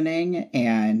opening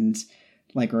and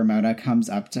like Ramona comes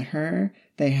up to her,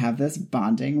 they have this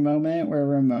bonding moment where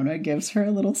Ramona gives her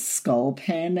a little skull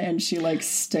pin and she like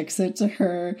sticks it to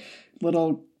her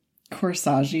little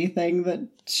corsage-y thing that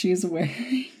she's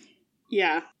wearing.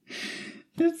 Yeah.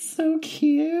 It's so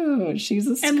cute. She's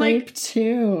a scrape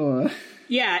too.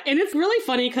 Yeah, and it's really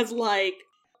funny because like,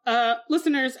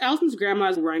 listeners, Allison's grandma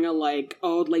is wearing a like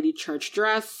old lady church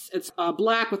dress. It's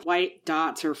black with white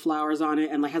dots or flowers on it,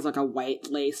 and like has like a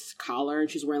white lace collar, and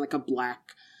she's wearing like a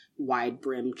black wide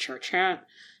brim church hat.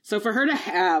 So for her to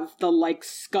have the like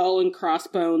skull and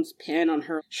crossbones pin on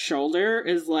her shoulder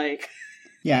is like,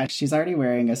 yeah, she's already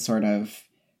wearing a sort of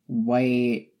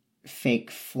white fake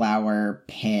flower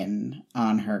pin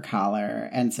on her collar,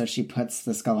 and so she puts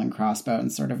the skull and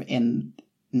crossbones sort of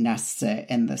nests it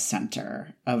in the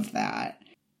center of that.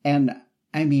 And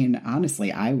I mean,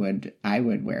 honestly, I would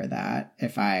wear that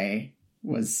if I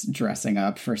was dressing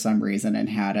up for some reason and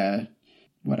had a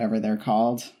whatever they're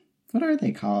called. What are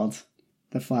they called?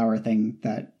 The flower thing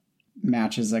that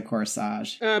matches a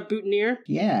corsage. Boutonniere?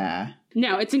 Yeah.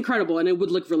 No, it's incredible, and it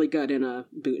would look really good in a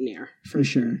boutonniere, for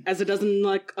sure. As it does in,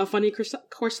 like, a funny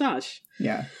corsage.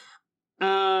 Yeah.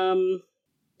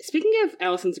 Speaking of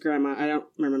Allison's grandma, I don't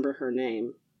remember her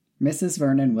name. Mrs.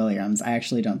 Vernon Williams. I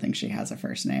actually don't think she has a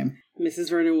first name. Mrs.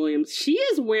 Vernon Williams. She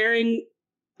is wearing,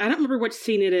 I don't remember which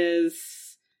scene it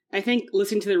is. I think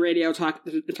listening to the radio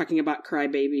talking about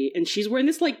Crybaby, and she's wearing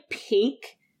this, like,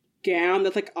 pink gown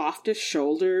that's, like, off the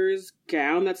shoulders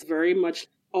gown that's very much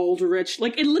old rich.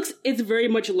 Like, it very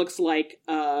much looks like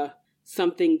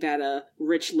something that a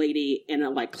rich lady in a,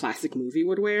 like, classic movie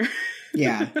would wear.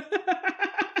 Yeah.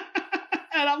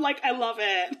 And I'm like, I love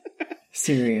it.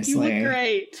 Seriously. You look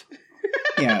great.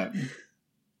 Yeah.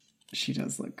 She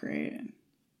does look great.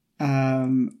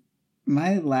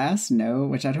 My last note,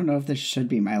 which I don't know if this should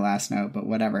be my last note, but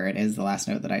whatever, it is the last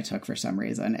note that I took for some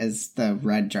reason, is the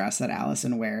red dress that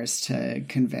Allison wears to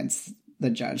convince the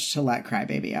judge to let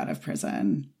Crybaby out of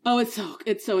prison. Oh,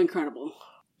 it's so incredible.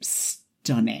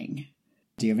 Stunning.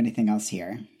 Do you have anything else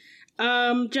here?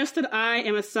 Just that I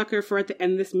am a sucker for at the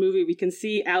end of this movie, we can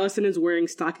see Allison is wearing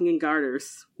stocking and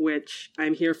garters, which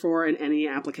I'm here for in any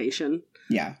application.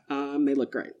 Yeah. They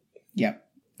look great. Yep.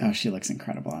 Oh, she looks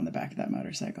incredible on the back of that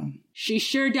motorcycle. She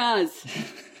sure does.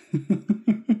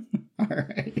 All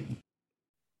right.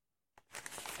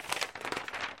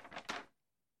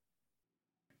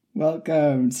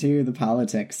 Welcome to the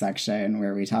politics section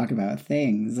where we talk about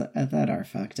things that are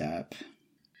fucked up.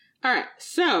 All right.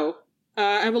 So,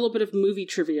 I have a little bit of movie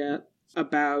trivia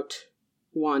about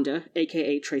Wanda,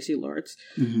 aka Tracy Lords,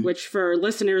 which for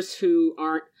listeners who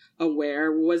aren't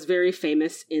aware was very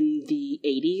famous in the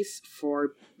 80s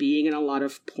for being in a lot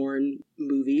of porn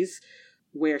movies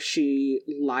where she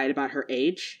lied about her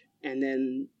age, and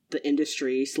then the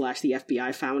industry / the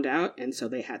FBI found out, and so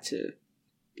they had to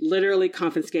literally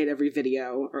confiscate every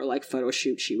video or like photo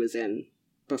shoot she was in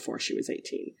before she was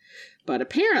 18. But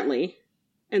apparently,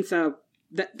 and so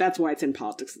that's why it's in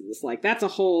politics. It's like, that's a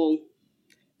whole...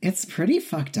 It's pretty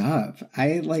fucked up.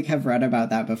 I, like, have read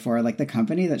about that before. Like, the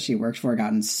company that she worked for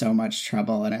got in so much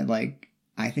trouble, and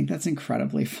I think that's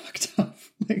incredibly fucked up.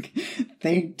 Like,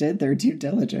 they did their due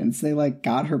diligence. They, like,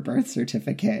 got her birth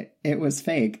certificate. It was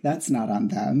fake. That's not on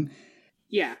them.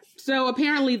 Yeah. So,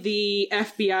 apparently the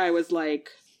FBI was, like,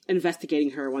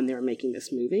 investigating her when they were making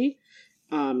this movie.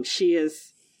 She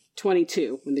is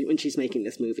 22 when she's making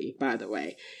this movie, by the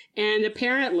way. And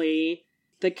apparently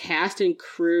the cast and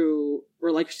crew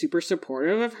were like super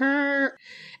supportive of her.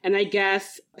 And I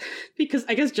guess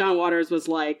John Waters was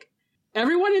like,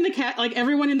 everyone in the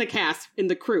cast, in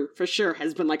the crew for sure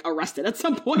has been like arrested at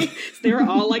some point. So they were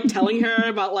all like telling her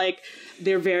about like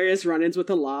their various run-ins with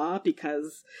the law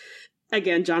because,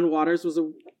 again, John Waters was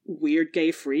a weird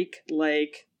gay freak,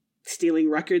 like stealing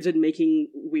records and making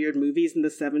weird movies in the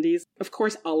 70s. Of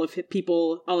course, all of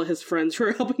his friends who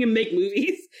are helping him make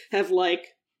movies have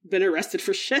like been arrested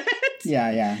for shit.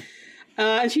 Yeah.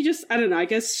 And she just, I don't know, I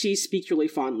guess she speaks really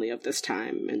fondly of this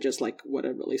time and just like what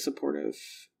a really supportive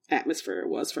atmosphere it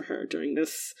was for her during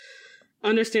this,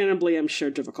 understandably, I'm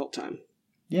sure, difficult time.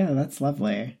 Yeah, that's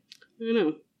lovely. I don't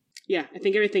know. Yeah, I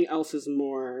think everything else is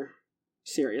more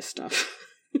serious stuff,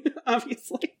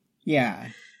 obviously. Yeah.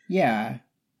 Yeah.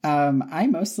 I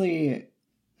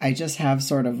just have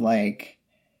sort of like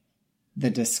the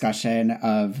discussion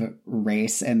of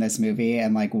race in this movie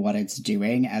and like what it's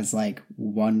doing as like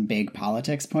one big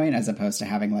politics point as opposed to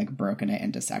having like broken it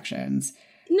into sections.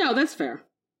 No, that's fair.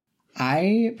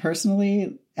 I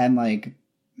personally, and like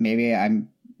maybe I'm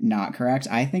not correct,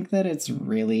 I think that it's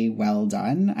really well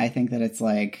done. I think that it's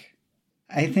like,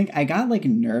 I think I got like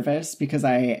nervous because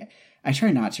I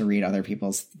try not to read other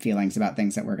people's feelings about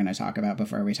things that we're going to talk about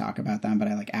before we talk about them, but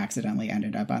I like accidentally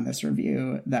ended up on this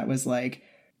review that was like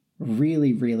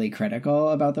really, really critical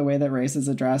about the way that race is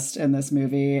addressed in this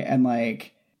movie. And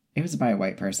like, it was by a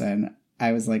white person.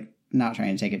 I was like, not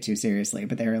trying to take it too seriously,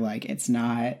 but they were like, it's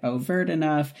not overt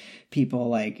enough. People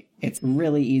like, it's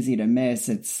really easy to miss.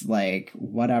 It's like,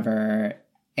 whatever.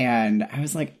 And I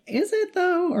was like, is it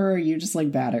though? Or are you just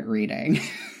like bad at reading?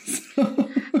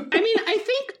 I mean, I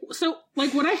think so.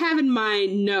 Like, what I have in my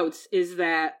notes is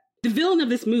that the villain of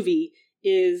this movie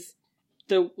is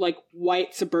the like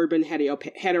white suburban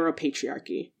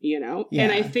heteropatriarchy, you know? Yeah.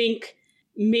 And I think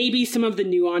maybe some of the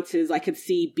nuances I could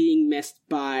see being missed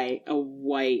by a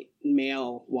white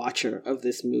male watcher of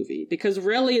this movie. Because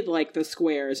really, like, the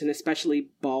squares, and especially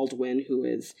Baldwin, who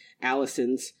is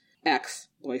Allison's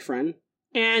ex-boyfriend,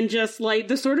 and just like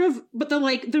the sort of, but the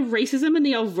like the racism and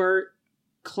the overt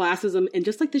classism and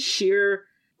just like the sheer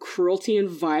cruelty and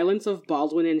violence of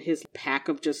Baldwin and his pack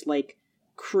of just like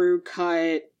crew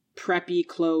cut, preppy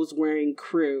clothes wearing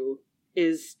crew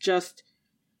is just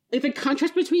like the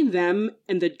contrast between them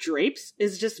and the Drapes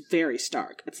is just very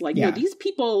stark. It's like, no, these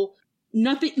people,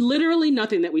 literally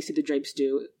nothing that we see the Drapes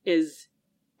do is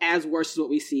as worse as what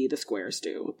we see the squares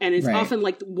do. And it's often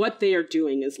like what they are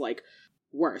doing is like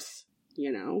worse,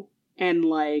 you know? And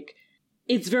like,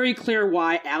 it's very clear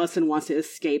why Allison wants to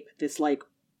escape this like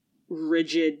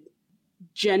rigid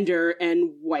gender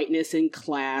and whiteness and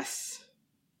class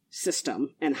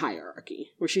system and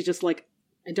hierarchy, where she's just like,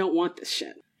 I don't want this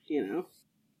shit, you know?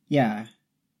 Yeah.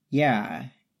 Yeah.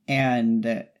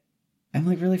 And I'm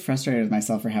like really frustrated with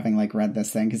myself for having like read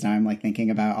this thing, because now I'm like thinking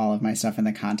about all of my stuff in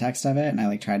the context of it, and I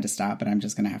like tried to stop, but I'm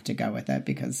just going to have to go with it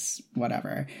because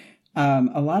whatever.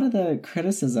 A lot of the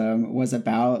criticism was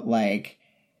about like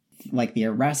the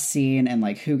arrest scene and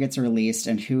like who gets released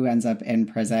and who ends up in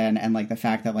prison, and like the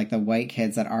fact that like the white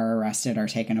kids that are arrested are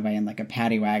taken away in like a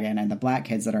paddy wagon, and the black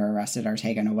kids that are arrested are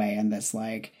taken away in this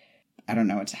like, I don't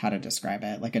know how to describe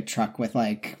it, like a truck with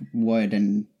like wood,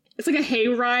 and it's like a hay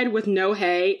ride with no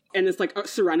hay, and it's like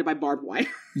surrounded by barbed wire.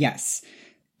 Yes.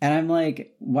 And I'm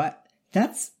like, what?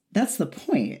 That's the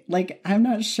point. Like, I'm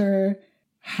not sure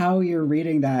how you're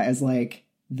reading that as like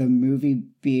the movie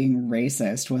being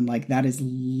racist when like that is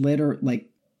literally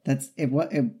like that's it.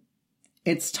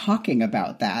 It's talking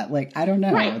about that. Like, I don't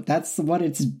know. Right. That's what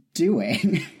it's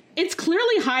doing. It's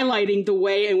clearly highlighting the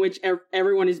way in which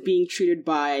everyone is being treated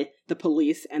by the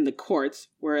police and the courts,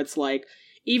 where it's like,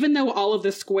 even though all of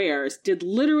the squares did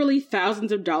literally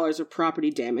thousands of dollars of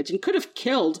property damage and could have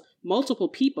killed multiple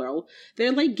people,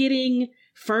 they're like getting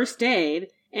first aid.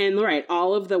 And right,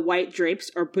 all of the white Drapes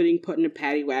are being put in a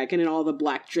paddy wagon, and all the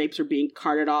black Drapes are being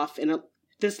carted off in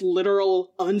this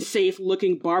literal unsafe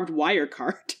looking barbed wire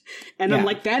cart. And I'm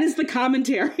like, that is the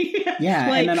commentary. Yeah,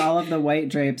 like, and then all of the white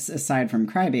Drapes, aside from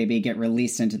Crybaby, get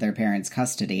released into their parents'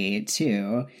 custody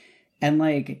too. And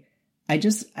like, I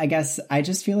guess I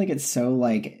just feel like it's so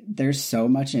like there's so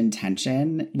much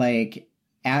intention like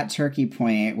at Turkey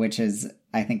Point, which is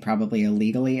I think probably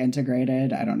illegally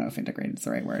integrated. I don't know if integrated is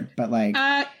the right word, but like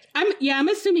I'm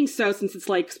assuming so, since it's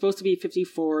like supposed to be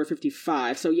 54 or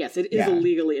 55. So yes, it is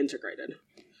illegally integrated.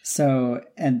 So,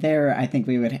 and there I think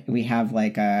we have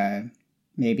like a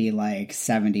maybe like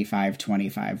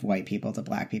 75-25 white people to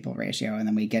black people ratio. And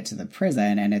then we get to the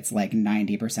prison and it's like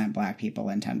 90% black people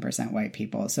and 10% white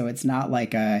people. So it's not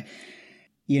like a,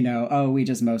 you know, oh, we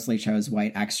just mostly chose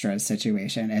white extras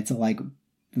situation. It's like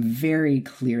very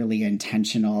clearly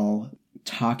intentional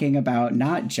talking about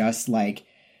not just like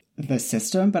the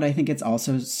system, but I think it's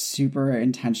also super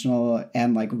intentional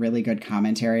and like really good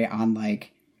commentary on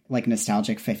like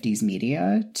nostalgic 50s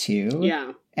media too.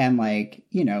 Yeah. And like,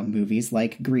 you know, movies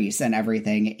like Grease and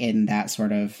everything in that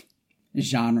sort of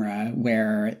genre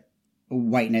where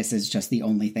whiteness is just the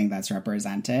only thing that's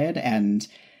represented. And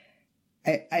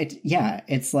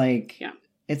it's like,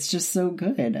 it's just so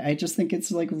good. I just think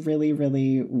it's like really,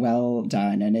 really well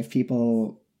done. And if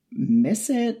people miss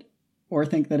it or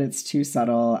think that it's too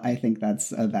subtle, I think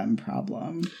that's a them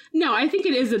problem. No, I think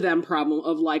it is a them problem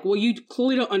of like, well, you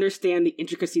clearly don't understand the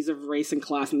intricacies of race and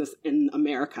class in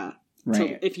America. Right.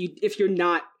 So if you're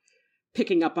not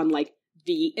picking up on like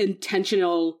the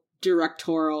intentional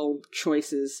directorial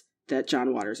choices that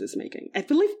John Waters is making. I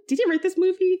believe, did he write this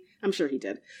movie? I'm sure he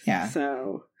did. Yeah.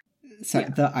 So yeah.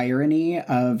 The irony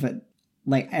of,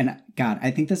 like, and God,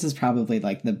 I think this is probably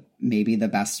like maybe the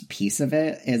best piece of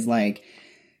it is like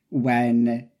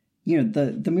when, you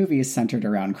know, the movie is centered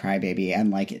around Crybaby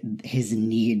and like his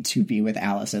need to be with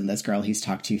Allison, this girl he's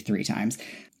talked to 3 times.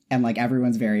 And like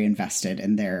everyone's very invested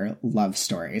in their love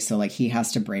story. So like he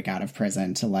has to break out of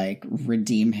prison to like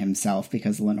redeem himself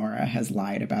because Lenora has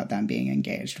lied about them being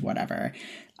engaged, whatever.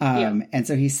 And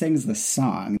so he sings this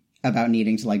song about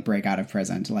needing to like break out of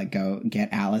prison to like go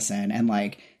get Allison. And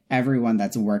like everyone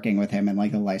that's working with him in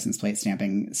like the license plate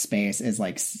stamping space is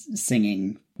like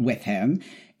singing with him.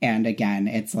 And again,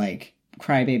 it's like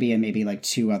Crybaby and maybe like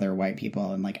 2 other white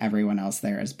people and like everyone else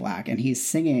there is black. And he's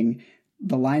singing.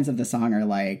 The lines of the song are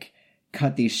like,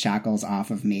 cut these shackles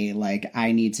off of me. Like,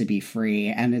 I need to be free.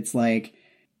 And it's like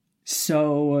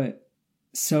so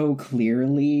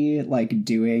clearly like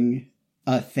doing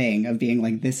a thing of being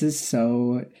like, this is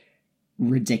so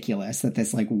ridiculous that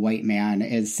this like white man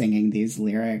is singing these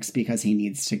lyrics because he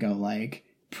needs to go like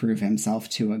prove himself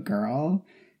to a girl.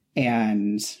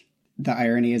 And the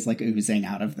irony is like oozing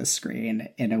out of the screen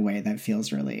in a way that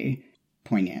feels really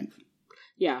poignant.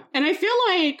 Yeah. And I feel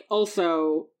like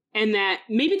also, and that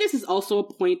maybe this is also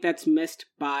a point that's missed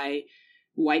by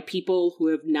white people who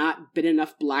have not been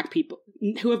enough black people,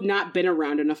 who have not been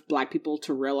around enough black people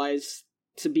to realize,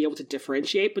 to be able to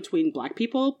differentiate between black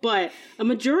people. But a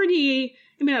lot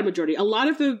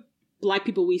of the black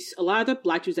people a lot of the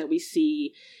black dudes that we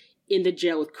see in the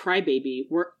jail with Crybaby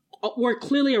were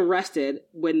clearly arrested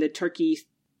when the turkey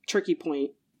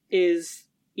point is,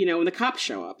 you know, when the cops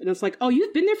show up. And it's like, oh,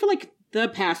 you've been there for like the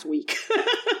past week.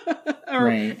 Or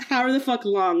right. However the fuck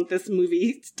long this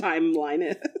movie's timeline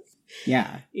is.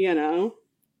 Yeah. You know?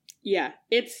 Yeah.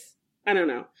 It's, I don't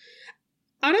know.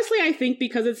 Honestly, I think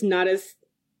because it's not as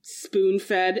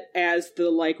spoon-fed as the,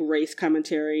 like, race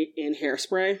commentary in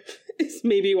Hairspray, it's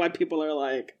maybe why people are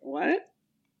like, what?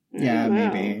 Yeah,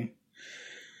 maybe.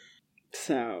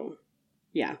 So,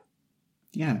 yeah.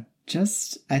 Yeah.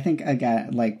 Just, I think,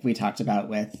 again, like we talked about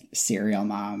with Serial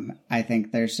Mom, I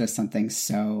think there's just something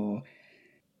so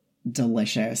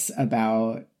delicious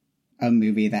about a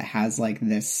movie that has, like,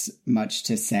 this much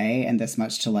to say and this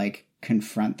much to, like,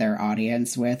 confront their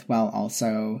audience with while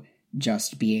also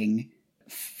just being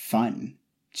fun.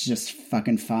 Just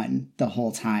fucking fun the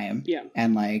whole time. Yeah.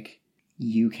 And, like,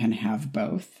 you can have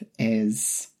both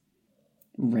is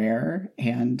rare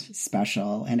and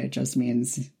special, and it just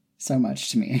means so much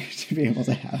to me to be able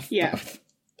to have both. And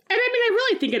I mean, I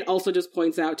really think it also just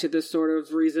points out to this sort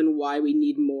of reason why we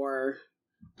need more.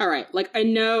 All right, like, I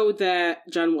know that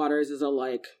John Waters is a,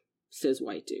 like, cis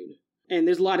white dude. And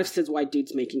there's a lot of cis white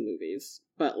dudes making movies.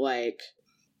 But, like,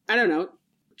 I don't know.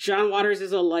 John Waters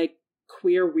is a, like,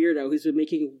 queer weirdo who's been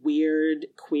making weird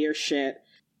queer shit.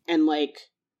 And, like,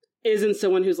 isn't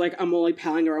someone who's like, I'm only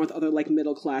palling around with other, like,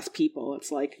 middle-class people.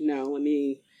 It's like, no, let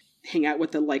me hang out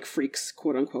with the, like, freaks,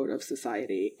 quote-unquote, of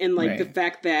society. And, like, the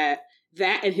fact that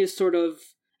and his sort of,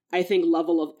 I think,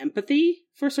 level of empathy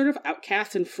for sort of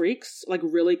outcasts and freaks, like,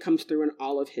 really comes through in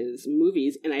all of his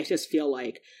movies. And I just feel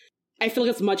like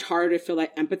it's much harder to feel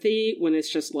that empathy when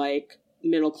it's just, like,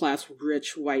 middle-class,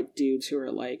 rich, white dudes who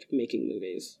are, like, making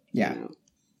movies. Yeah. You know?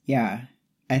 Yeah.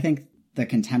 I think the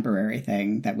contemporary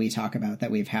thing that we talk about, that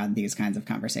we've had these kinds of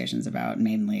conversations about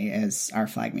mainly, is Our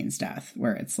Flag Means Death,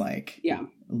 where it's like, yeah,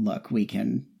 look, we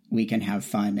can have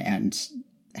fun and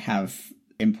have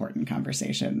important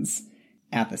conversations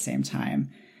at the same time.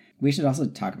 We should also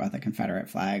talk about the Confederate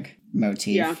flag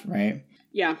motif, right?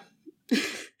 Yeah.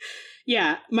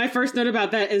 Yeah. My first note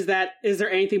about that, is there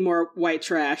anything more white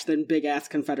trash than big ass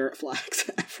Confederate flags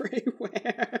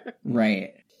everywhere?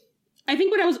 Right. I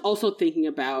think what I was also thinking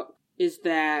about is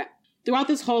that throughout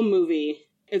this whole movie,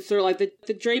 it's sort of like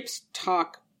the Drapes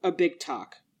talk a big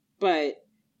talk, but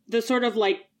the sort of,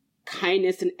 like,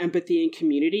 kindness and empathy and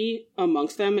community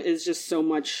amongst them is just so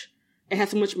much, it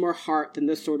has so much more heart than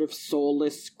the sort of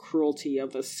soulless cruelty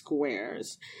of the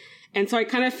squares. And so I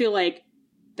kind of feel like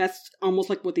that's almost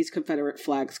like what these Confederate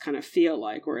flags kind of feel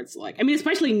like, where it's like, I mean,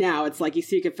 especially now, it's like you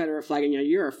see a Confederate flag and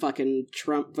you're a fucking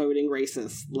Trump voting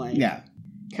racist. Like, yeah,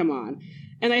 come on.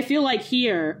 And I feel like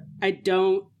here, I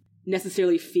don't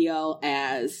necessarily feel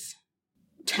as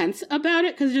tense about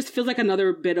it, because it just feels like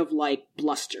another bit of, like,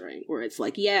 blustering, where it's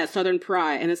like, yeah, Southern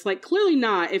pride. And it's like, clearly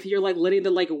not, if you're, like, letting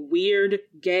the, like, weird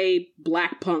gay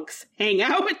black punks hang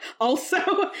out also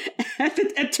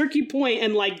at Turkey Point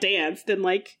and, like, dance. And,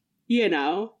 like, you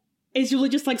know, it's really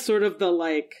just, like, sort of the,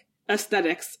 like,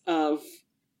 aesthetics of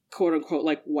quote unquote,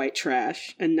 like, white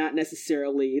trash, and not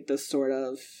necessarily the sort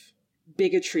of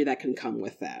bigotry that can come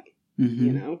with that.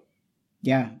 you know?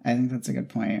 Yeah, I think that's a good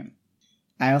point.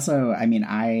 I was 3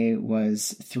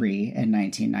 in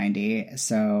 1990,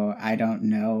 so I don't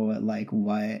know, like,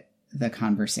 what the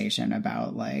conversation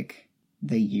about, like,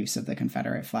 the use of the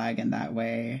Confederate flag in that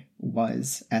way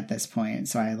was at this point.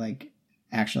 So I, like,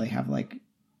 actually have, like,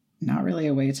 not really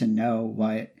a way to know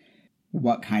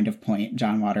what kind of point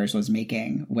John Waters was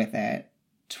making with it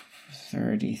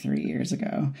 33 years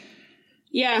ago.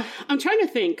 Yeah, I'm trying to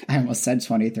think. I almost said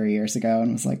 23 years ago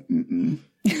and was like,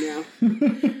 Yeah.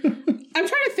 I'm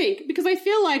trying to think, because I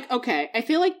feel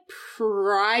like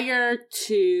prior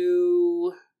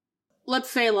to, let's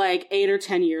say, like 8 or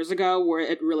 10 years ago, where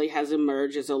it really has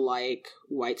emerged as a, like,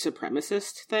 white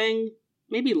supremacist thing,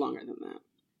 maybe longer than that.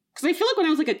 Because I feel like when I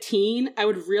was, like, a teen, I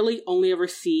would really only ever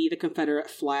see the Confederate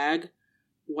flag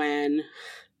when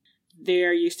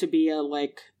there used to be a,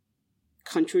 like,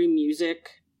 country music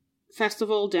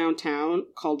festival downtown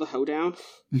called the Hoedown.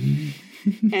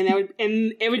 And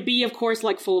it would be, of course,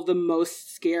 like, full of the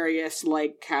most scariest,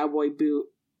 like, cowboy boot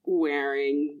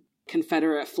wearing,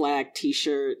 Confederate flag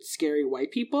t-shirt scary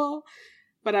white people.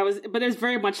 But it was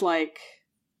very much like,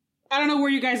 I don't know where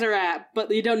you guys are at, but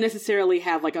you don't necessarily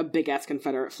have, like, a big ass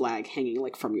Confederate flag hanging,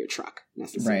 like, from your truck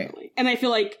necessarily. Right. And I feel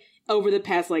like over the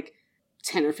past, like,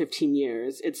 10 or 15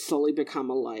 years, it's slowly become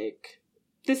a, like,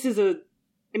 this is a,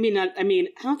 I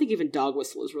don't think even dog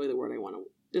whistle is really the word I want to,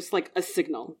 just, like, a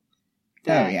signal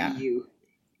that you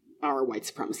are a white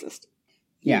supremacist.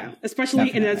 Yeah. Especially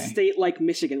definitely. In a state like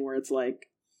Michigan, where it's like,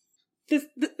 this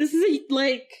is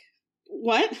like,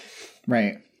 what?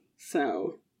 Right.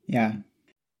 So. Yeah.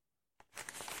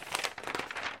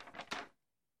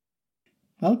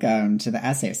 Welcome to the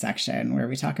essay section, where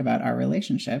we talk about our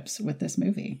relationships with this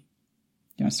movie.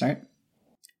 You want to start?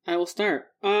 I will start.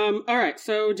 All right.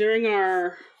 So during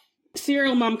our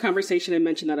serial mom conversation, I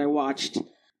mentioned that I watched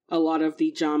a lot of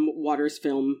the John Waters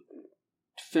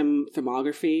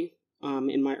filmography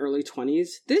in my early 20s.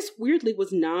 This weirdly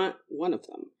was not one of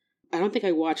them. I don't think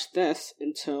I watched this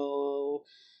until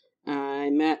I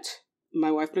met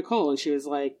my wife Nicole, and she was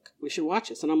like, "We should watch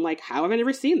this," and I'm like, "How have I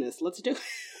never seen this? Let's do it."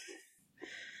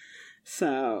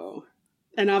 So,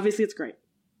 and obviously it's great.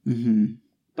 Mm-hmm.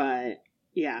 But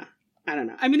yeah, I don't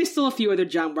know. I mean, there's still a few other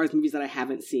John Waters movies that I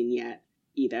haven't seen yet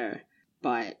either.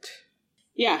 But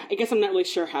yeah, I guess I'm not really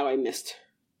sure how I missed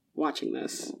watching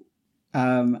this.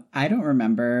 I don't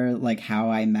remember, like,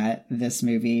 how I met this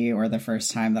movie or the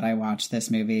first time that I watched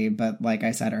this movie, but like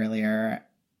I said earlier,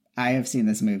 I have seen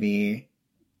this movie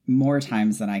more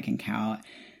times than I can count.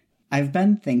 I've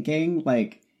been thinking,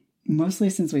 like, mostly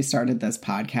since we started this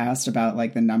podcast, about,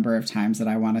 like, the number of times that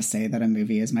I want to say that a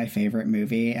movie is my favorite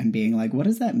movie, and being like, what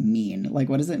does that mean? Like,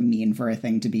 what does it mean for a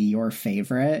thing to be your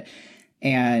favorite?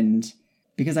 And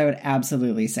because I would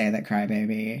absolutely say that Cry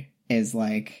Baby is,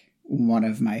 like, one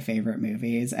of my favorite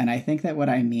movies. And I think that what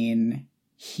I mean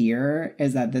here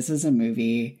is that this is a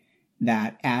movie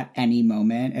that at any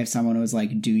moment, if someone was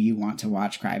like, do you want to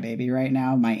watch Cry Baby right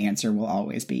now? My answer will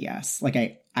always be yes. Like,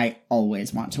 I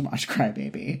always want to watch Cry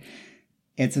Baby.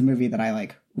 It's a movie that I,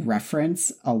 like,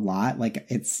 reference a lot.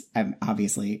 Like, I'm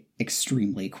obviously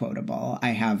extremely quotable.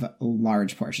 I have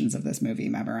large portions of this movie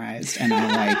memorized, and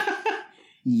I, like,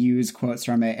 use quotes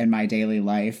from it in my daily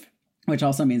life, which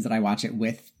also means that I watch it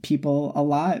with people a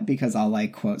lot, because I'll,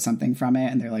 like, quote something from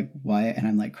it and they're like, what? And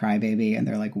I'm like, Cry Baby. And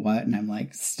they're like, what? And I'm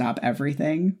like, stop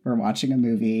everything. We're watching a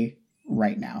movie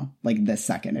right now. Like, this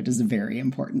second. It is very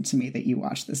important to me that you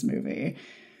watch this movie.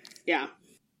 Yeah.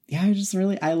 Yeah,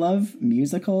 I love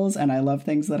musicals, and I love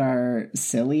things that are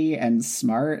silly and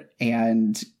smart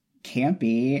and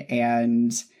campy.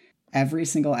 And every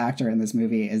single actor in this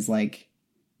movie is, like,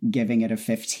 giving it a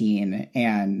 15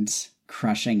 and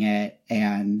crushing it,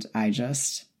 and I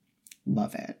just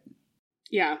love it.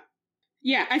 Yeah.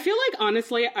 I feel like,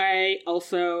 honestly, I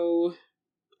also,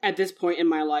 at this point in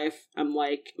my life, I'm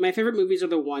like, my favorite movies are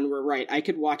the one where, right, I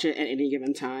could watch it at any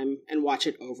given time and watch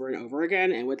it over and over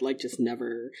again and would, like, just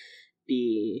never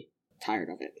be tired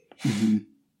of it. Mm-hmm.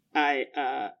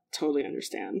 I totally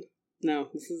understand. No,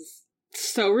 this is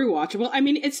so rewatchable. I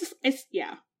mean, it's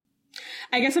yeah.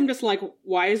 I guess I'm just like,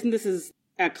 why isn't this as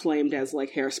acclaimed as,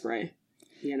 like, Hairspray?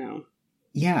 You know?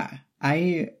 Yeah,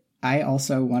 I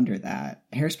also wonder that.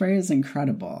 Hairspray is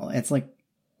incredible. It's, like,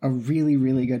 a really,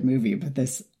 really good movie, but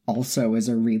this also is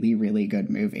a really, really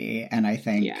good movie. And I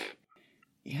think,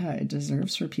 yeah, it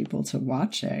deserves for people to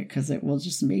watch it, because it will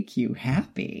just make you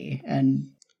happy.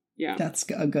 And that's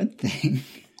a good thing.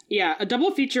 Yeah, a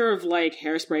double feature of, like,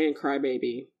 Hairspray and Cry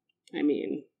Baby. I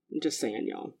mean, I'm just saying,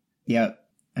 y'all. Yep,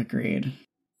 agreed.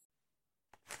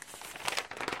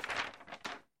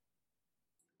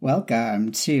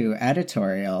 Welcome to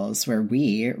Editorials, where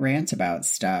we rant about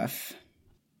stuff.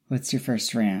 What's your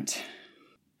first rant?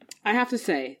 I have to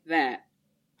say that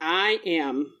I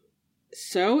am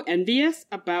so envious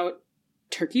about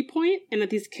Turkey Point, and that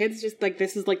these kids just, like,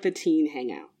 this is, like, the teen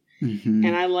hangout. Mm-hmm.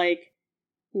 And I, like,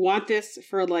 want this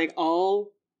for, like, all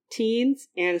teens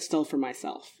and still for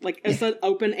myself. Like, it's an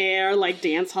open air, like,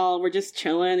 dance hall. We're just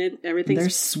chilling and everything's... They're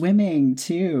swimming,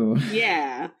 too.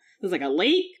 Yeah. There's, like, a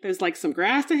lake. There's, like, some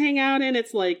grass to hang out in.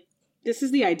 It's, like, this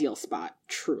is the ideal spot,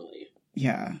 truly.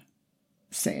 Yeah.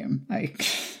 Same. I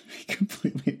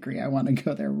completely agree. I want to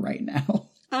go there right now.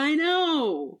 I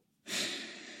know!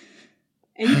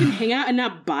 And you can hang out and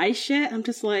not buy shit. I'm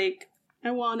just like, I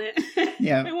want it.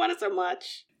 Yeah. I want it so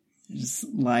much. Just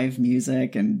live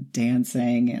music and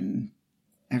dancing and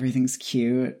everything's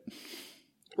cute.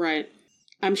 Right.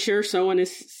 I'm sure someone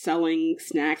is selling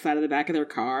snacks out of the back of their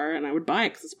car, and I would buy it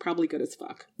because it's probably good as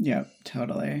fuck. Yep,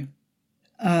 totally.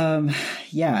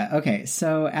 Yeah, okay.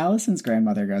 So Allison's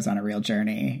grandmother goes on a real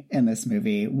journey in this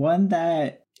movie. One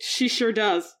that... She sure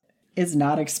does. ...is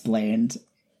not explained.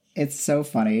 It's so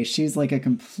funny. She's like a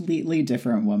completely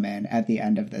different woman at the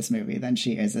end of this movie than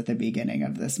she is at the beginning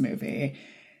of this movie.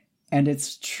 And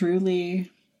it's truly,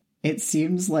 it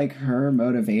seems like her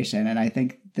motivation. And I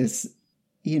think this,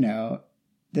 you know,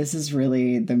 this is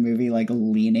really the movie like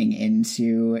leaning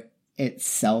into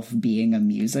itself being a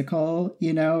musical,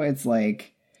 you know? It's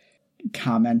like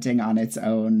commenting on its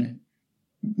own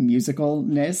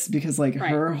musicalness because like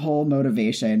her whole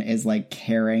motivation is like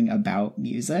caring about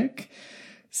music.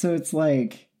 So it's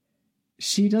like,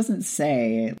 she doesn't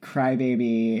say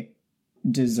Crybaby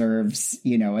deserves,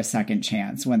 you know, a second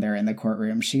chance when they're in the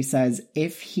courtroom. She says,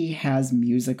 if he has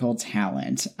musical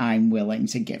talent, I'm willing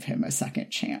to give him a second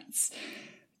chance.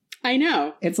 I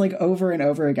know. It's like over and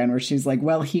over again where she's like,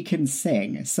 well, he can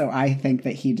sing, so I think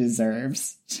that he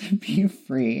deserves to be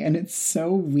free. And it's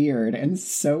so weird and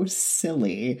so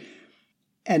silly.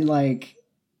 And like...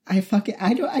 I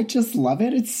just love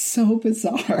it. It's so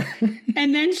bizarre.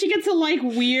 And then she gets a, like,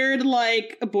 weird,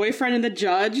 like, a boyfriend of the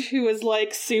judge who was,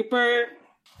 like, super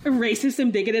racist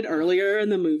and bigoted earlier in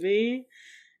the movie.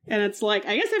 And it's like,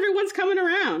 I guess everyone's coming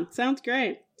around. Sounds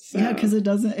great. So. Yeah, because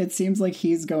it seems like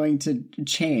he's going to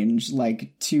change,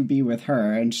 like, to be with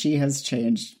her. And she has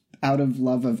changed out of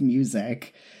love of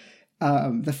music.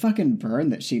 The fucking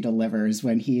burn that she delivers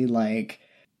when he, like,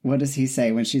 what does he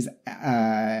say? When she's,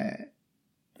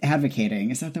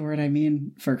 advocating, is that the word I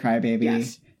mean, for Crybaby?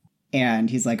 Yes. And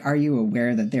he's like, are you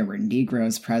aware that there were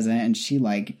Negroes present? And she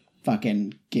like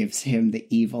fucking gives him the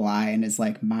evil eye and is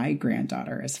like, my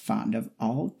granddaughter is fond of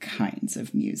all kinds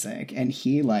of music. And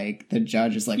he like, the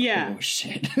judge is like, oh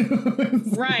shit.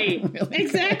 Right. Really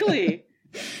exactly.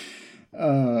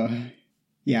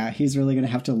 Yeah, he's really going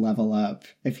to have to level up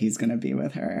if he's going to be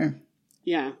with her.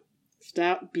 Yeah.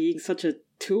 Stop being such a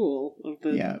tool of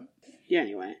the... Yeah. Yeah,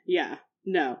 anyway. Yeah.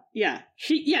 No, yeah.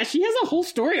 She has a whole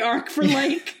story arc for,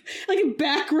 like a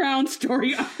background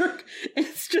story arc.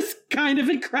 It's just kind of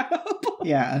incredible.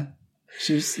 Yeah.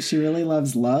 She really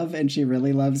loves love and she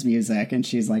really loves music. And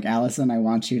she's like, Allison, I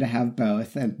want you to have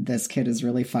both. And this kid is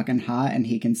really fucking hot and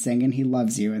he can sing and he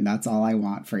loves you. And that's all I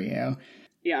want for you.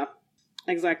 Yeah,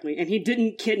 exactly. And he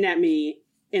didn't kidnap me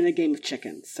in a game of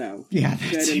chicken. So yeah,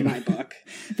 good in my book.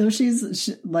 Though she's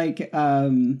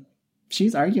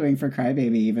arguing for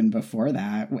Crybaby even before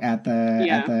that at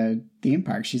the theme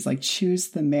park. She's like, choose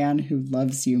the man who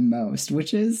loves you most,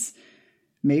 which is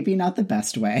maybe not the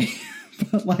best way,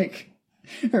 but like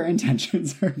her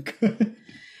intentions are good.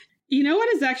 You know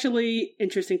what is actually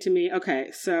interesting to me? Okay,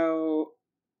 so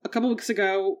a couple weeks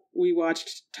ago, we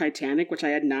watched Titanic, which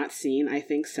I had not seen, I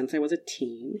think, since I was a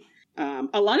teen.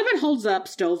 A lot of it holds up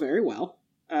still very well.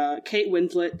 Kate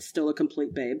Winslet, still a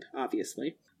complete babe,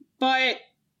 obviously. But...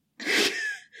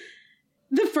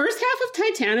 the first half of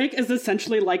Titanic is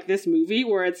essentially like this movie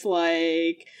where it's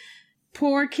like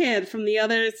poor kid from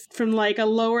like a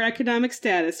lower economic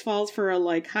status falls for a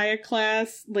like higher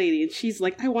class lady and she's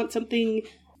like, I want something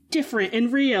different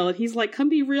and real, and he's like, come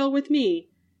be real with me.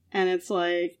 And it's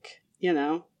like, you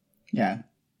know, yeah,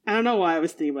 I don't know why I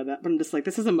was thinking about that, but I'm just like,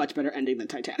 this is a much better ending than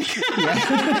Titanic.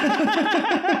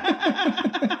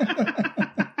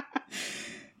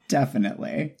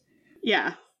 Definitely.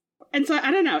 Yeah. And so,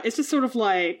 I don't know, it's just sort of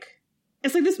like,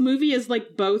 it's like this movie is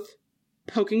like both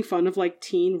poking fun of like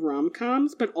teen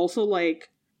rom-coms, but also like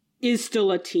is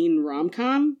still a teen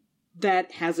rom-com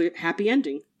that has a happy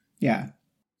ending. Yeah.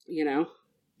 You know?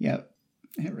 Yep.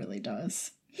 It really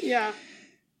does. Yeah.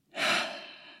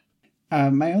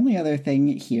 My only other thing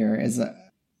here is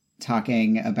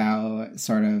talking about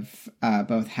sort of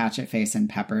both Hatchetface and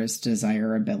Pepper's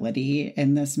desirability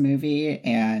in this movie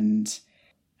and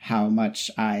how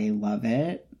much I love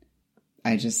it.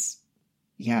 I just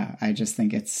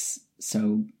think it's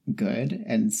so good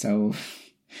and so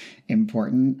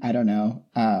important. I don't know.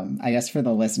 I guess for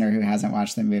the listener who hasn't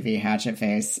watched the movie,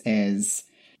 Hatchetface is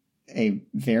a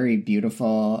very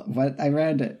beautiful, what I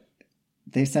read,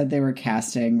 they said they were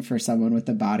casting for someone with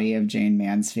the body of Jane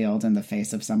Mansfield and the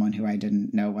face of someone who I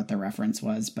didn't know what the reference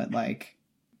was, but like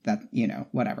that, you know,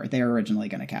 whatever. They were originally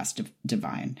going to cast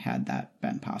Divine had that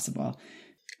been possible.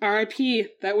 R.I.P.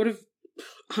 That would have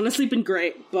honestly been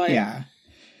great, but yeah.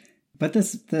 But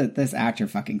this actor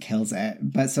fucking kills it.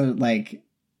 But so like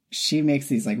she makes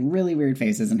these like really weird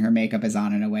faces and her makeup is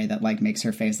on in a way that like makes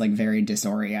her face like very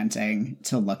disorienting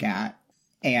to look at.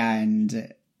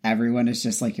 And everyone is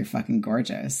just like, you're fucking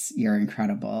gorgeous. You're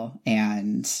incredible.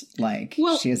 And like,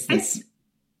 she has this...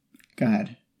 Go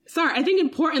ahead. Sorry, I think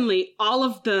importantly, all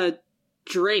of the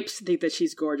drapes think that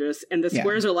she's gorgeous and the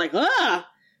squares are like, ah!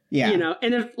 Yeah. You know,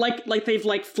 and if like they've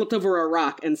like flipped over a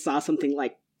rock and saw something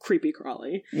like creepy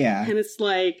crawly. Yeah. And it's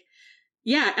like,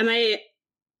 yeah. And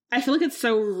I feel like it's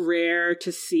so rare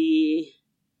to see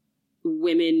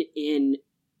women in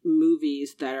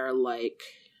movies that are like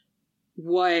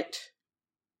what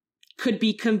could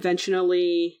be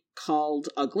conventionally called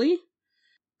ugly.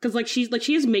 Because like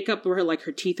she has makeup where like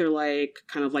her teeth are like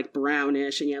kind of like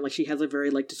brownish, and yeah, like she has a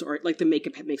very like like the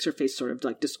makeup makes her face sort of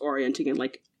like disorienting and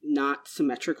like not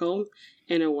symmetrical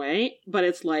in a way. But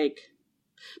it's like,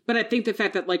 but I think the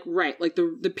fact that like like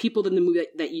the people in the movie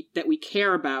that we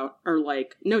care about are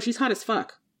like, no, she's hot as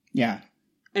fuck. Yeah,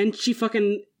 and she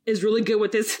fucking is really good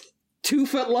with this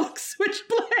 2-foot-long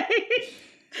switchblade.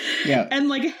 Yeah, and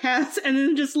like has and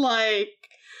then just like.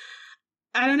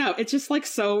 I don't know. It's just like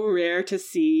so rare to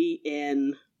see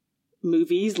in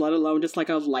movies, let alone just like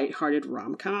a lighthearted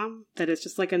rom-com, that it's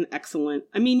just like an excellent.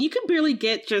 I mean, you can barely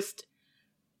get just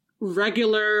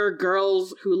regular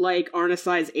girls who like aren't a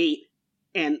size 8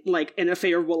 and like in a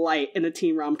favorable light in a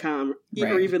teen rom-com, right.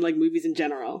 Or even like movies in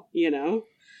general, you know?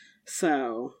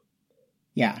 So.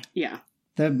 Yeah. Yeah.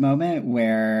 The moment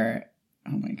where.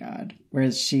 Oh my God. Where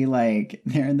she like,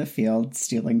 they're in the field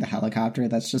stealing the helicopter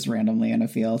that's just randomly in a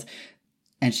field.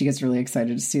 And she gets really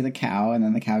excited to see the cow, and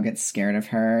then the cow gets scared of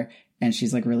her, and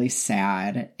she's like really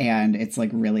sad, and it's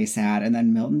like really sad. And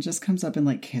then Milton just comes up and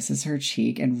like kisses her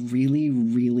cheek and really,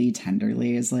 really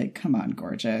tenderly is like, come on,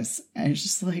 gorgeous. And it's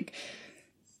just like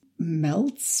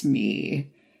melts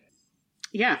me.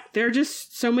 Yeah, there are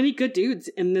just so many good dudes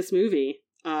in this movie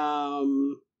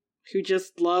who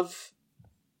just love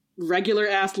regular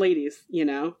ass ladies, you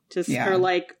know, just are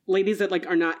like ladies that like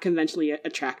are not conventionally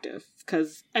attractive.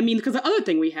 Because the other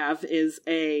thing we have is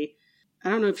I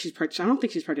don't know if she's pregnant. I don't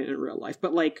think she's pregnant in real life,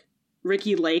 but like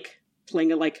Ricki Lake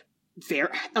playing a like very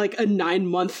like a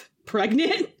 9-month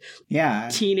pregnant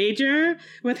teenager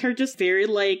with her just very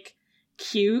like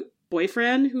cute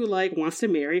boyfriend who like wants to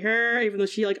marry her, even though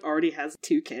she like already has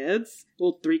 2 kids,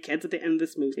 3 kids at the end of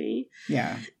this movie.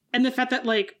 Yeah, and the fact that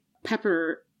like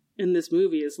Pepper in this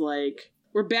movie is like,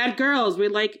 we're bad girls. We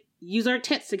like use our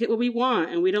tits to get what we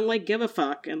want, and we don't like give a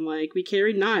fuck, and like we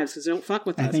carry knives because they don't fuck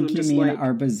with us. I think you mean like,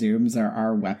 our bazooms are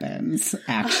our weapons.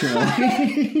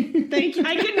 Actually, thank you.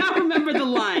 I could not remember the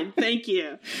line. Thank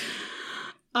you.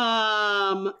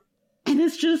 And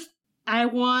it's just I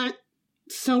want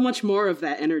so much more of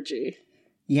that energy.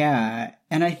 Yeah,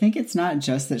 and I think it's not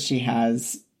just that she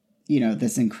has, you know,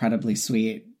 this incredibly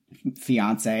sweet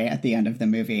fiance at the end of the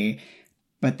movie.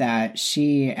 But that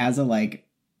she, as a like,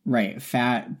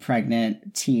 fat,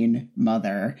 pregnant teen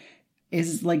mother,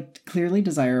 is like clearly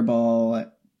desirable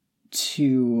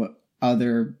to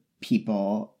other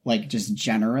people, like just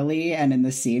generally. And in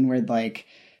the scene where like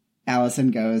Allison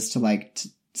goes to like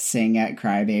sing at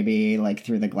Crybaby, like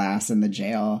through the glass in the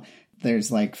jail,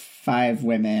 there's like 5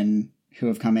 women who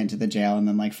have come into the jail and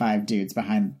then like 5 dudes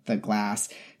behind the glass.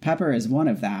 Pepper is one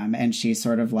of them. And she's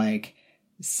sort of like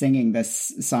singing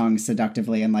this song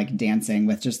seductively and like dancing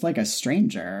with just like a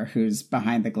stranger who's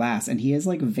behind the glass, and he is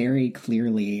like very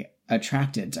clearly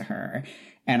attracted to her.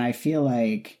 And I feel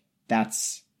like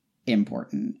that's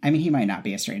important. I mean, he might not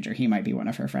be a stranger, he might be one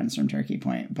of her friends from Turkey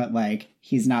Point, but like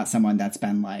he's not someone that's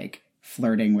been like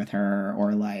flirting with her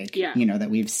or like you know,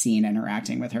 that we've seen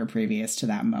interacting with her previous to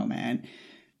that moment.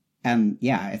 And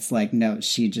yeah, it's like, no,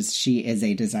 she is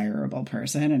a desirable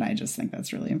person, and I just think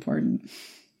that's really important.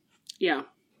 Yeah.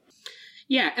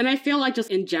 Yeah, and I feel like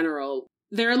just in general,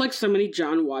 there are like so many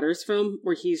John Waters films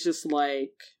where he's just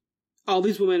like, all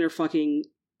these women are fucking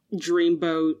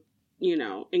dreamboat, you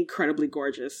know, incredibly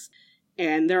gorgeous.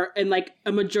 And like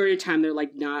a majority of the time, they're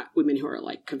like not women who are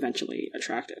like conventionally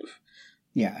attractive.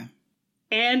 Yeah.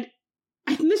 And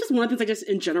I think this is one of the things I just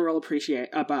in general appreciate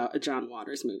about a John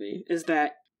Waters movie is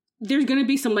that there's going to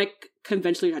be some like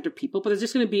conventionally attractive people, but there's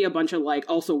just going to be a bunch of like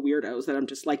also weirdos that I'm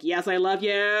just like, yes, I love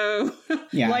you.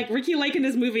 Yeah. Like Ricky Lake in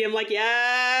this movie, I'm like,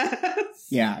 yes.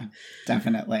 Yeah,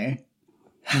 definitely.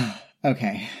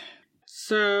 Okay.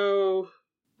 So,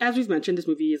 as we've mentioned, this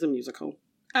movie is a musical.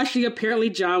 Actually, apparently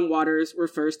John Waters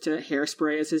refers to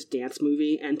Hairspray as his dance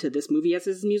movie and to this movie as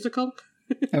his musical.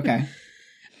 Okay.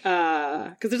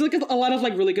 Because there's like a lot of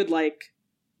like really good like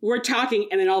we're talking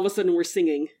and then all of a sudden we're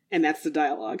singing and that's the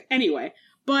dialogue. Anyway,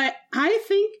 but I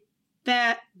think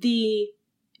that the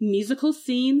musical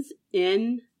scenes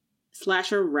in /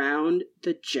 around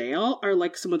the jail are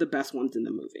like some of the best ones in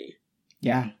the movie.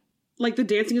 Yeah. Like the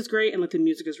dancing is great and like the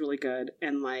music is really good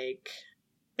and like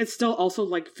it's still also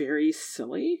like very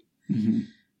silly. Mm-hmm.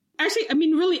 Actually, I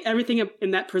mean, really everything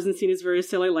in that prison scene is very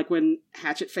silly. Like when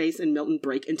Hatchet Face and Milton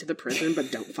break into the prison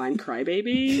but don't find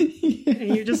Crybaby.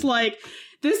 And you're just like,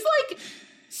 this like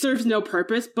serves no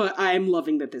purpose, but I'm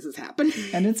loving that this is happening.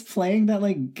 And it's playing that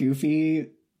like goofy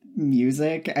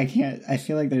music. I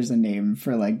feel like there's a name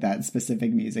for like that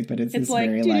specific music, but it's this like,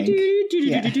 very like...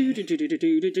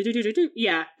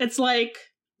 Yeah, it's like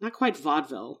not quite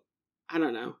vaudeville. I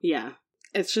don't know. Yeah.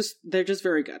 It's just, they're just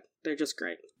very good. They're just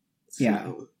great. So.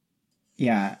 Yeah.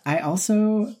 Yeah. I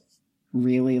also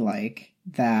really like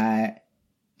that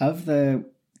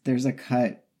there's a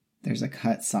cut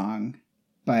song,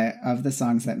 but of the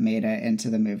songs that made it into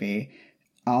the movie,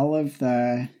 all of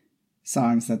the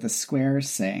songs that the Squares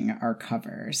sing are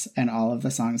covers, and all of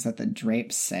the songs that the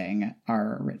Drapes sing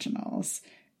are originals.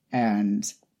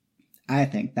 And I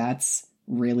think that's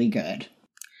really good.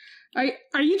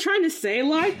 Are you trying to say,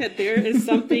 like, that there is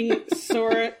something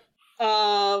sort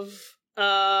of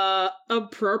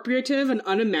appropriative and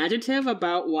unimaginative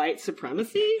about white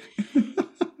supremacy?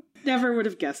 Never would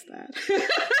have guessed that.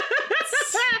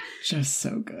 It's just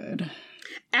so good.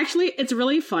 Actually, it's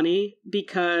really funny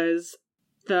because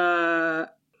the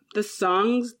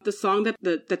song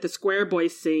that the Square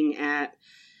Boys sing at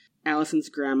Allison's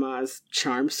grandma's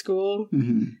charm school,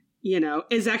 mm-hmm. you know,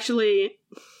 is actually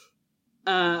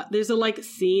there's a like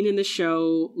scene in the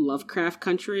show Lovecraft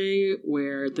Country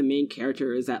where the main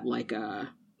character is at like a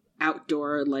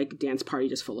outdoor like dance party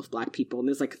just full of black people, and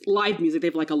there's like live music. They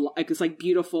have like this like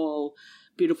beautiful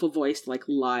voiced like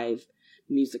live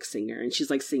music singer, and she's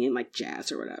like singing like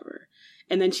jazz or whatever.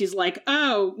 And then she's like,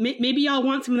 oh, maybe y'all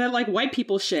want some of that, like, white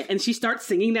people shit. And she starts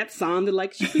singing that song. They're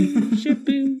like, shaboom,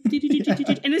 shaboom,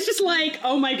 and it's just like,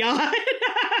 oh, my God.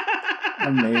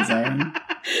 Amazing.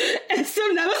 And so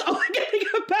now that's all I can think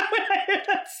about when I hear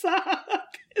that song.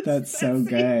 That's so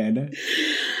good.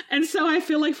 And so I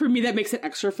feel like for me, that makes it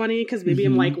extra funny. Because maybe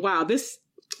I'm like, wow, was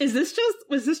this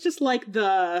just like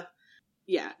the...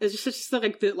 Yeah, it's just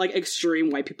like the like extreme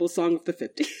white people song of the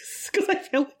 50s. Because I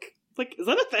feel like, is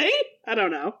that a thing? I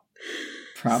don't know.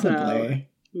 Probably. So,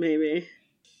 maybe.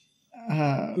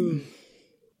 I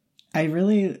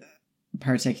really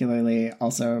particularly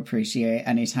also appreciate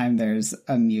anytime there's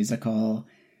a musical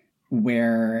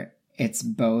where it's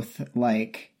both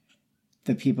like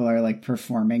the people are like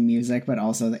performing music, but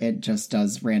also it just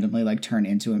does randomly like turn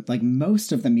into it. Like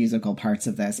most of the musical parts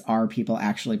of this are people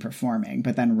actually performing,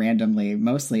 but then randomly,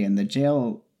 mostly in the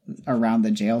jail, around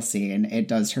the jail scene, it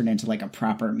does turn into like a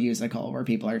proper musical where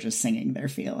people are just singing their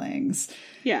feelings.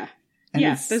 Yeah. And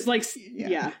yeah. There's like,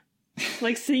 yeah.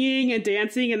 Like singing and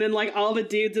dancing, and then like all the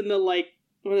dudes in the like,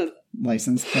 what is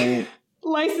it?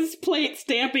 License plate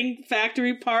stamping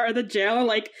factory part of the jail are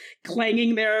like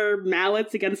clanging their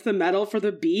mallets against the metal for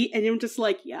the beat, and you're just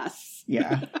like, yes.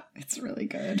 Yeah. It's really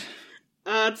good.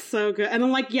 It's so good. And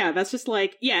then like, yeah, that's just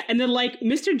like, yeah. And then like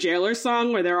Mr. Jailer's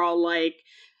song where they're all like,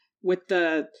 with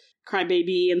the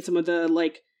Crybaby and some of the,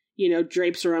 like, you know,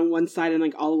 drapes are on one side and,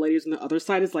 like, all the ladies on the other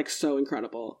side is, like, so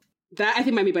incredible. That, I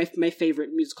think, might be my favorite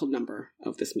musical number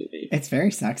of this movie. It's very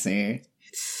sexy.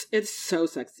 It's so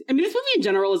sexy. I mean, this movie in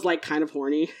general is, like, kind of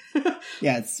horny.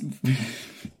 Yeah, it's...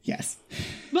 Yes.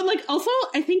 But, like, also,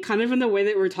 I think kind of in the way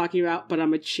that we're talking about But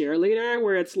I'm a Cheerleader,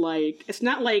 where it's, like, it's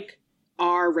not, like,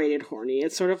 R-rated horny.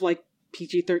 It's sort of, like,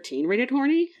 PG-13 rated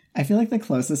horny. I feel like the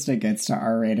closest it gets to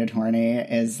R-rated horny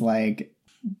is like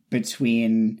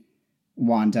between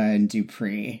Wanda and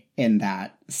Dupree in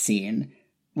that scene.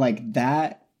 Like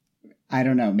that, I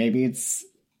don't know, maybe it's,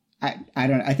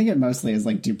 I think it mostly is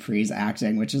like Dupree's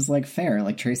acting, which is like fair.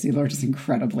 Like Tracy Lord is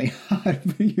incredibly hot,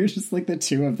 but you're just like the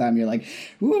two of them. You're like,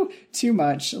 ooh, too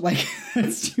much. Like,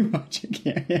 that's too much. I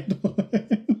can't handle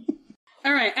it.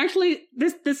 All right, actually,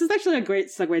 this is actually a great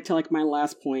segue to like my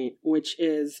last point, which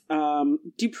is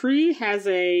Dupree has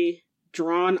a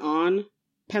drawn-on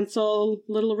pencil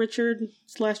Little Richard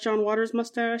 / John Waters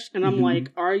mustache, and I'm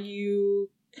like, are you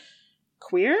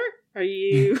queer? Are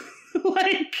you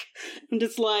like? I'm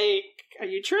just like, are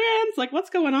you trans? Like,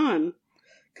 what's going on?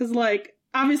 Because like,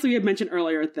 obviously, we had mentioned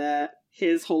earlier that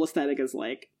his whole aesthetic is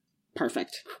like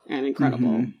perfect and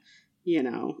incredible. You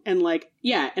know, and like,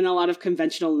 yeah, in a lot of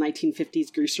conventional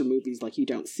 1950s greaser movies, like you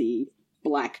don't see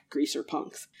black greaser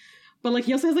punks. But like,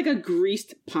 he also has like a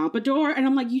greased pompadour, and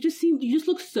I'm like, you just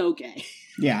look so gay.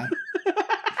 Yeah.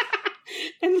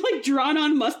 And like, drawn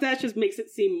on mustache just makes it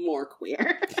seem more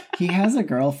queer. He has a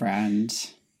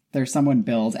girlfriend. There's someone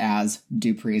billed as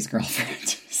Dupree's girlfriend.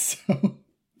 So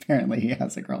apparently he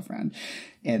has a girlfriend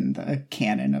in the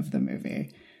canon of the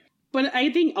movie. But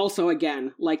I think also,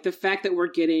 again, like the fact that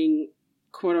we're getting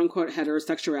quote unquote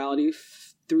heterosexuality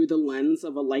through the lens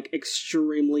of a like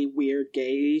extremely weird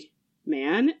gay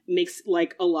man makes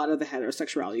like a lot of the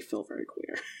heterosexuality feel very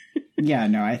queer. Yeah,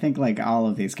 no, I think like all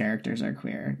of these characters are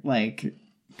queer. Like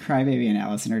Crybaby and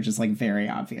Allison are just like very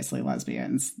obviously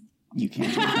lesbians. You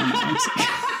can't change their minds.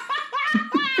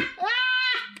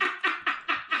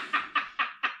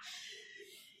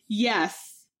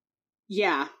 Yes.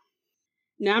 Yeah.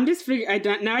 Now I'm just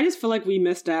now I just feel like we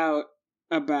missed out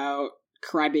about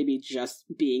Crybaby just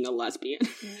being a lesbian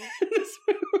in this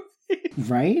movie.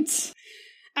 Right?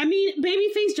 I mean,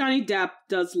 babyface Johnny Depp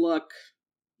does look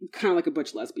kind of like a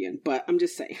butch lesbian, but I'm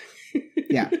just saying.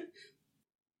 Yeah.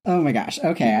 Oh my gosh.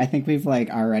 Okay, I think we've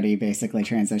like already basically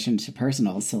transitioned to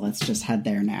personals, so let's just head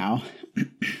there now.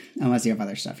 Unless you have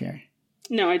other stuff here.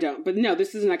 No, I don't. But no,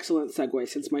 this is an excellent segue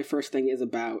since my first thing is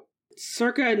about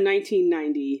circa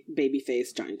 1990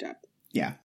 babyface Johnny Depp.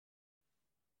 Yeah.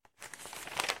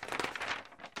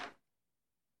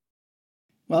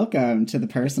 Welcome to the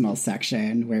personal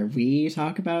section where we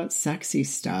talk about sexy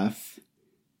stuff.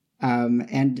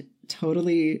 And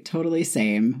totally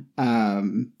same.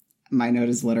 My note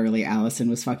is literally Allison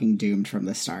was fucking doomed from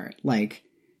the start. Like,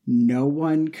 no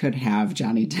one could have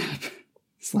Johnny Depp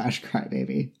 /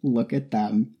 Crybaby look at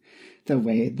them the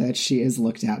way that she is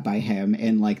looked at by him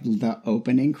in, like, the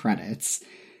opening credits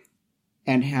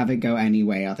and have it go any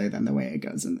way other than the way it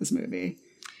goes in this movie.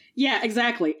 Yeah,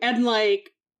 exactly. And,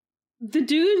 like, the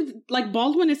dude, like,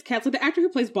 Baldwin is cast. Like, the actor who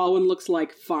plays Baldwin looks,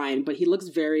 like, fine, but he looks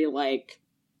very, like,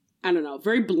 I don't know,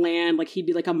 very bland. Like, he'd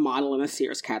be, like, a model in a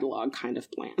Sears catalog kind of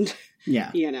bland. Yeah.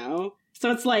 You know?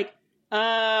 So it's like,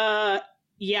 yeah,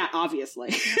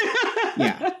 obviously.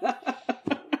 Yeah.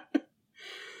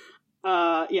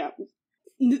 Yeah.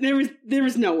 There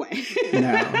was no way.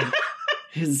 No.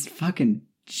 His fucking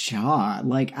jaw.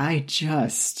 Like, I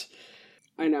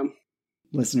know.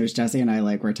 Listeners, Jesse and I,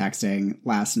 like, were texting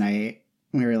last night.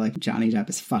 We were like, Johnny Depp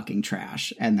is fucking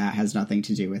trash. And that has nothing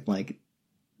to do with, like,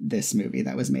 this movie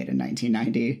that was made in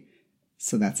 1990.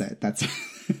 So that's it. That's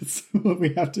what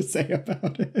we have to say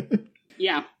about it.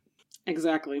 Yeah,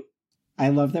 exactly. I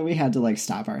love that we had to, like,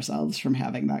 stop ourselves from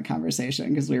having that conversation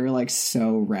because we were, like,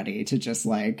 so ready to just,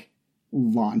 like,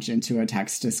 launch into a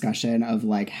text discussion of,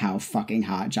 like, how fucking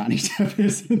hot Johnny Depp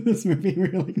is in this movie. We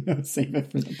were like, no, save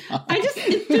it for the pod.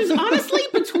 There's honestly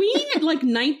between, like,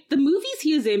 the movies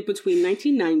he is in between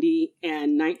 1990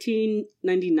 and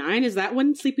 1999, is that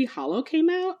when Sleepy Hollow came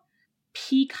out?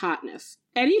 Peak hotness.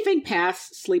 Anything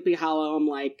past Sleepy Hollow, I'm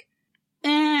like,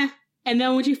 eh. And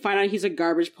then when you find out he's a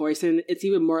garbage poison, it's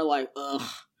even more like, ugh.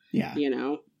 Yeah. You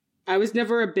know? I was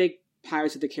never a big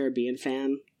Pirates of the Caribbean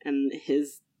fan, and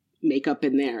his makeup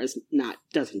in there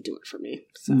doesn't do it for me.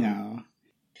 So. No.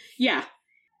 Yeah.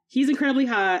 He's incredibly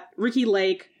hot. Ricki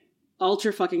Lake,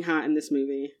 ultra fucking hot in this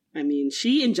movie. I mean,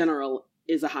 she in general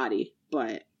is a hottie,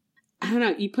 but I don't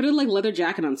know. You put a like leather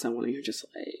jacket on someone and you're just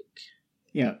like...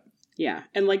 Yeah. Yeah.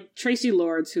 And like Tracy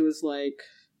Lords, who is like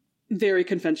very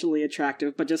conventionally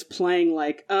attractive, but just playing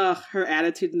like, her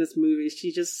attitude in this movie,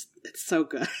 it's so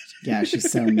good. Yeah,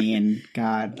 she's so mean.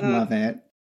 God, love it.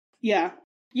 Yeah.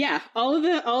 Yeah, all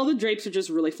the drapes are just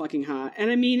really fucking hot.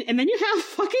 And I mean, and then you have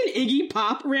fucking Iggy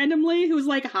Pop randomly, who's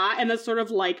like hot in a sort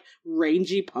of like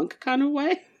rangy punk kind of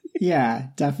way. Yeah,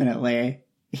 definitely.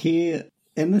 He,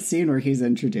 in the scene where he's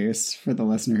introduced, for the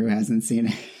listener who hasn't seen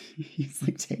it, he's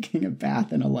like taking a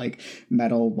bath in a like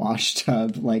metal wash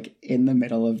tub, like in the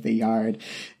middle of the yard.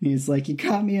 And he's like, "You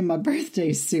caught me in my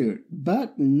birthday suit,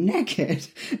 butt naked."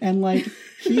 And like,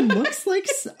 he looks like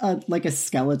a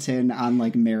skeleton on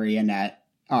like marionette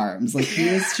arms. Like, he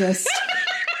is just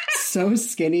so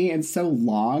skinny and so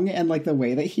long, and like the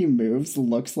way that he moves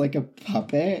looks like a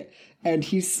puppet, and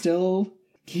he's so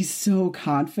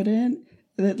confident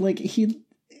that like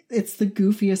it's the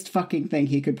goofiest fucking thing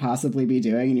he could possibly be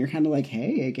doing, and you're kind of like,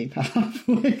 hey, Iggy Pop.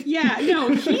 Like, yeah,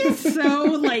 no, he is so,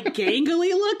 like,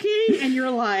 gangly looking, and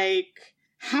you're like,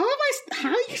 how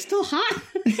are you still hot?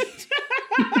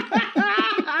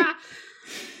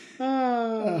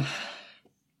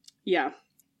 Yeah.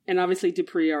 And obviously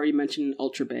Dupree already mentioned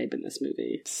Ultra Babe in this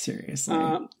movie. Seriously.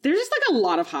 There's just, like, a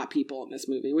lot of hot people in this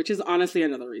movie, which is honestly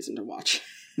another reason to watch.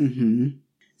 Mm-hmm.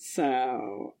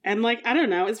 So, and, like, I don't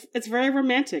know, it's very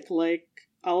romantic. Like,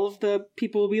 all of the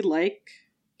people we like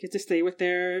get to stay with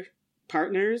their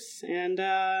partners, and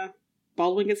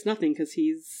Baldwin gets nothing because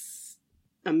he's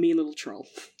a mean little troll.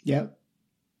 Yep.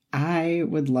 I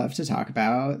would love to talk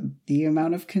about the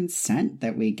amount of consent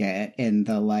that we get in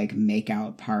the, like,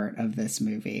 make-out part of this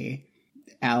movie.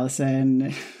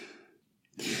 Allison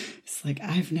is like,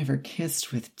 I've never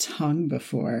kissed with tongue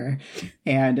before.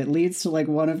 And it leads to, like,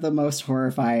 one of the most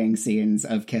horrifying scenes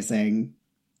of kissing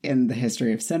in the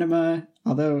history of cinema.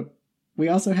 Although we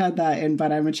also had that in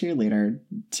But I'm a Cheerleader,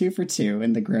 2 for 2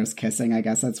 in the gross kissing. I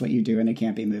guess that's what you do in a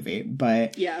campy movie.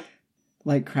 But yeah.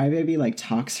 Like, Crybaby, like,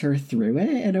 talks her through it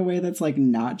in a way that's, like,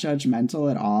 not judgmental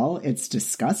at all. It's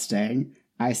disgusting.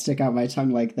 I stick out my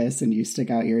tongue like this, and you stick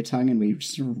out your tongue, and we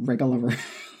just wriggle around,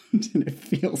 and it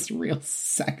feels real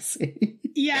sexy.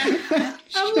 Yeah.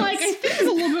 I'm like, I think there's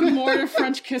a little bit more to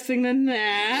French kissing than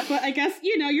that, but I guess,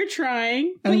 you're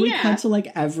trying. But and we cut to,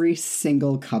 like, every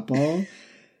single couple,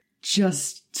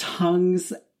 just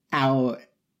tongues out.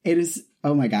 It is...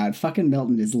 Oh my god, fucking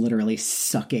Milton is literally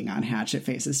sucking on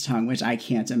Hatchetface's tongue, which I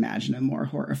can't imagine a more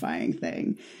horrifying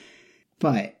thing.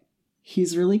 But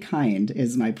he's really kind,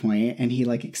 is my point, and he,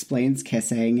 like, explains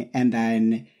kissing, and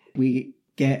then we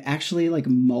get actually, like,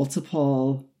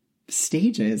 multiple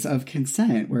stages of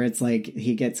consent, where it's, like,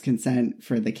 he gets consent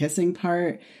for the kissing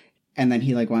part, and then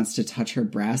he, like, wants to touch her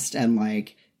breast and,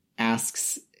 like,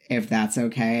 asks if that's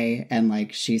okay, and,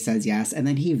 like, she says yes, and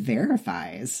then he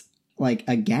verifies, like,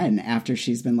 again, after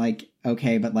she's been like,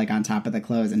 okay, but, like, on top of the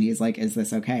clothes, and he's like, is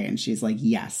this okay? And she's like,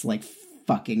 yes, like,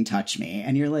 fucking touch me.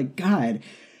 And you're like, God,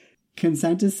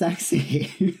 consent is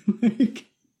sexy. Like,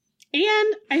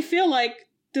 and I feel like,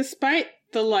 despite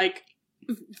the, like,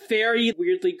 very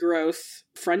weirdly gross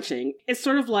Frenching, it's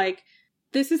sort of like,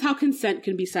 this is how consent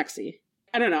can be sexy.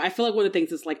 I don't know, I feel like one of the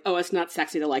things is like, oh, it's not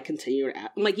sexy to, like, continue to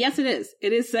act. I'm like, yes, it is.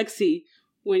 It is sexy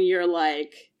when you're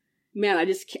like, man, I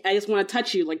just want to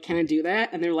touch you. Like, can I do that?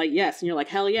 And they're like, yes. And you're like,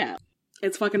 hell yeah.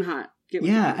 It's fucking hot.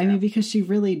 Yeah, I mean, because she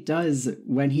really does,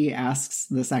 when he asks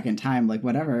the second time, like,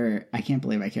 whatever, I can't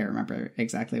believe I can't remember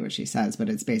exactly what she says, but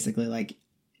it's basically, like,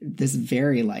 this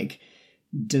very, like,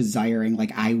 desiring,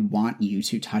 like, I want you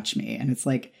to touch me. And it's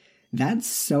like, that's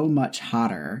so much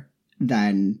hotter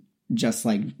than just,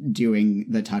 like, doing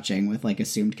the touching with, like,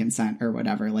 assumed consent or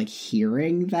whatever. Like,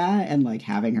 hearing that and, like,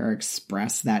 having her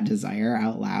express that desire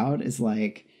out loud is,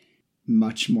 like,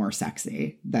 much more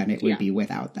sexy than it would be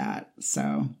without that.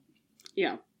 So,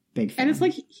 yeah. Big fan. And it's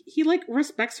like, he, like,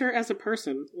 respects her as a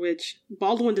person, which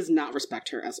Baldwin does not respect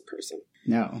her as a person.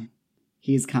 No.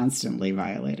 He's constantly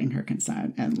violating her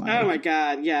consent and, like... Oh my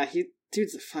god, yeah,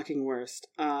 dude's the fucking worst.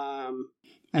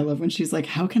 I love when she's like,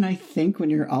 how can I think when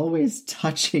you're always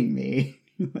touching me?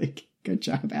 Like, good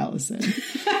job, Allison.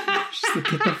 She's like,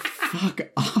 get the fuck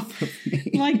off of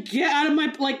me. Like, get out of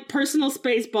my, like, personal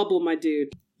space bubble, my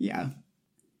dude. Yeah.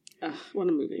 What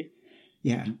a movie.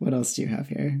 Yeah, what else do you have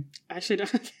here? I actually don't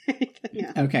have anything.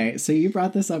 Yeah. Okay, so you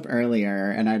brought this up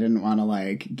earlier, and I didn't want to,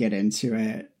 like, get into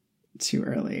it too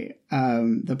early.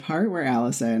 The part where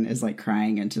Allison is, like,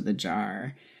 crying into the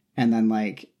jar and then,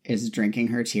 like, is drinking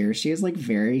her tears, she is, like,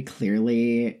 very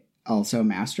clearly also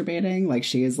masturbating. Like,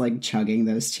 she is, like, chugging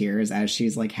those tears as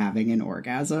she's, like, having an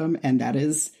orgasm, and that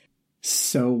is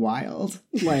so wild.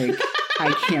 Like,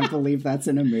 I can't believe that's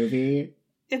in a movie.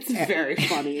 It's very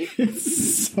funny.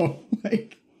 It's so,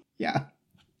 like, yeah.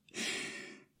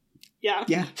 Yeah.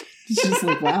 Yeah. It's just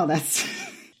like, wow, that's...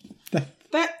 That,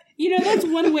 that's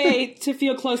one way to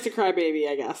feel close to Crybaby,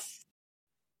 I guess.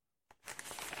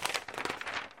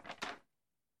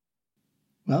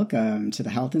 Welcome to the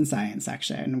health and science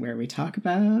section, where we talk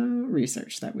about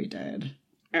research that we did.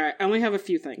 All right, I only have a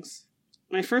few things.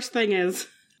 My first thing is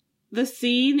the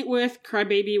scene with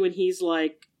Crybaby when he's,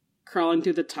 like, crawling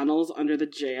through the tunnels under the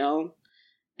jail,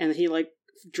 and he, like,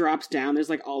 drops down. There's,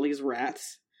 like, all these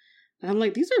rats. And I'm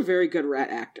like, these are very good rat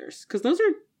actors, because those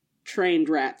are trained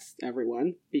rats,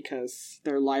 everyone, because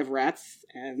they're live rats,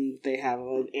 and they have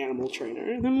an animal trainer.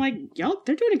 And I'm like, y'all,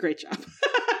 they're doing a great job.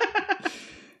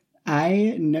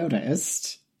 I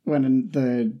noticed when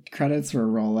the credits were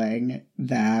rolling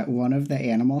that one of the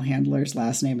animal handlers'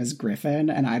 last name is Griffin,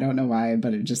 and I don't know why,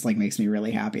 but it just like makes me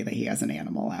really happy that he has an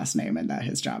animal last name and that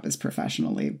his job is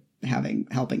professionally helping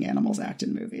animals act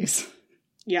in movies.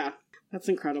 Yeah, that's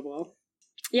incredible.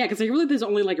 Yeah, because there's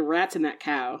only like rats in that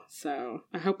cow, so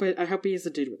I hope he's a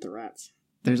dude with the rats.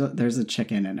 There's a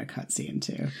chicken in a cutscene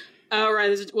too. Oh right,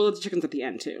 the chicken's at the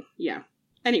end too. Yeah.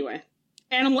 Anyway,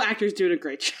 animal actors doing a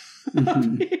great job.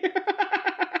 Mm-hmm.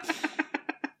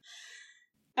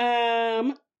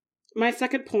 My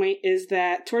second point is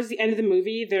that towards the end of the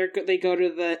movie, they go to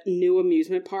the new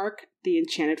amusement park, the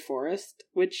Enchanted Forest,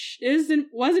 which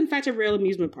was in fact a real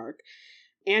amusement park,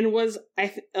 and was from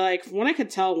what I could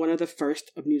tell, one of the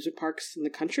first amusement parks in the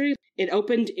country. It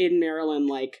opened in Maryland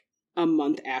like a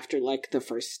month after like the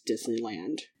first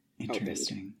Disneyland.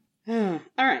 Interesting. All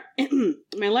right,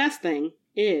 my last thing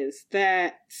is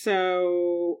that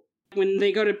when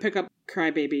they go to pick up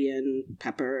Crybaby and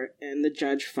Pepper, and the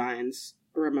judge fines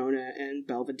Ramona and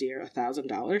Belvedere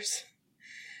 $1,000.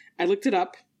 I looked it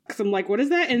up because I'm like, what is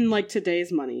that in like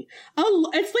today's money? Oh,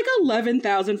 it's like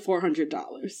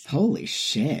 $11,400. Holy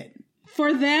shit!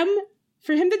 For him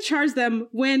to charge them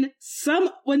when some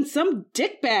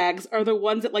dickbags are the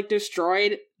ones that like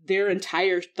destroyed their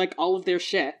entire like all of their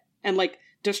shit and like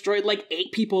destroyed like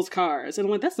 8 people's cars, and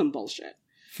I'm like, that's some bullshit.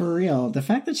 For real, the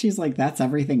fact that she's like, that's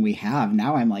everything we have,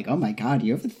 now I'm like, oh my god,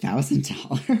 you have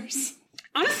 $1,000?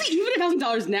 Honestly, even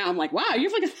 $1,000 now, I'm like, wow, you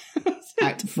have like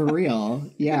 $1,000. For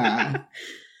real, yeah.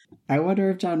 I wonder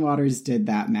if John Waters did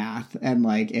that math, and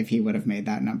like, if he would have made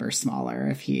that number smaller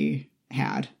if he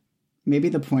had. Maybe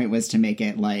the point was to make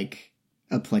it like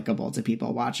applicable to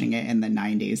people watching it in the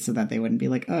 90s so that they wouldn't be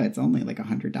like, oh, it's only like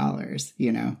 $100,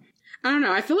 you know? I don't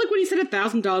know. I feel like when he said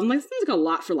 $1,000, I'm like, this seems like a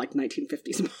lot for like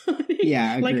 1950s money.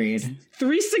 Yeah, agreed. Like,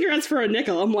 3 cigarettes for a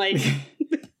nickel. I'm like,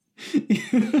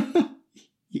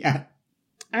 yeah.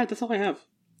 All right, that's all I have.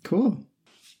 Cool.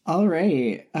 All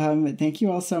right. Thank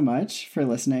you all so much for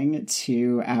listening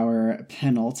to our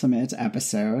penultimate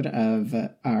episode of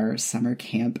our summer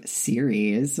camp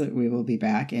series. We will be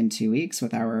back in 2 weeks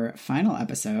with our final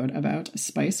episode about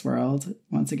Spice World.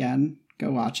 Once again, go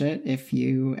watch it if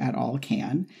you at all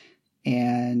can.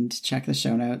 And check the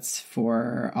show notes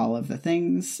for all of the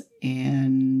things.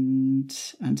 And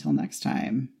until next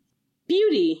time.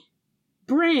 Beauty,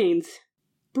 brains,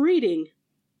 breeding,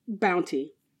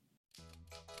 bounty.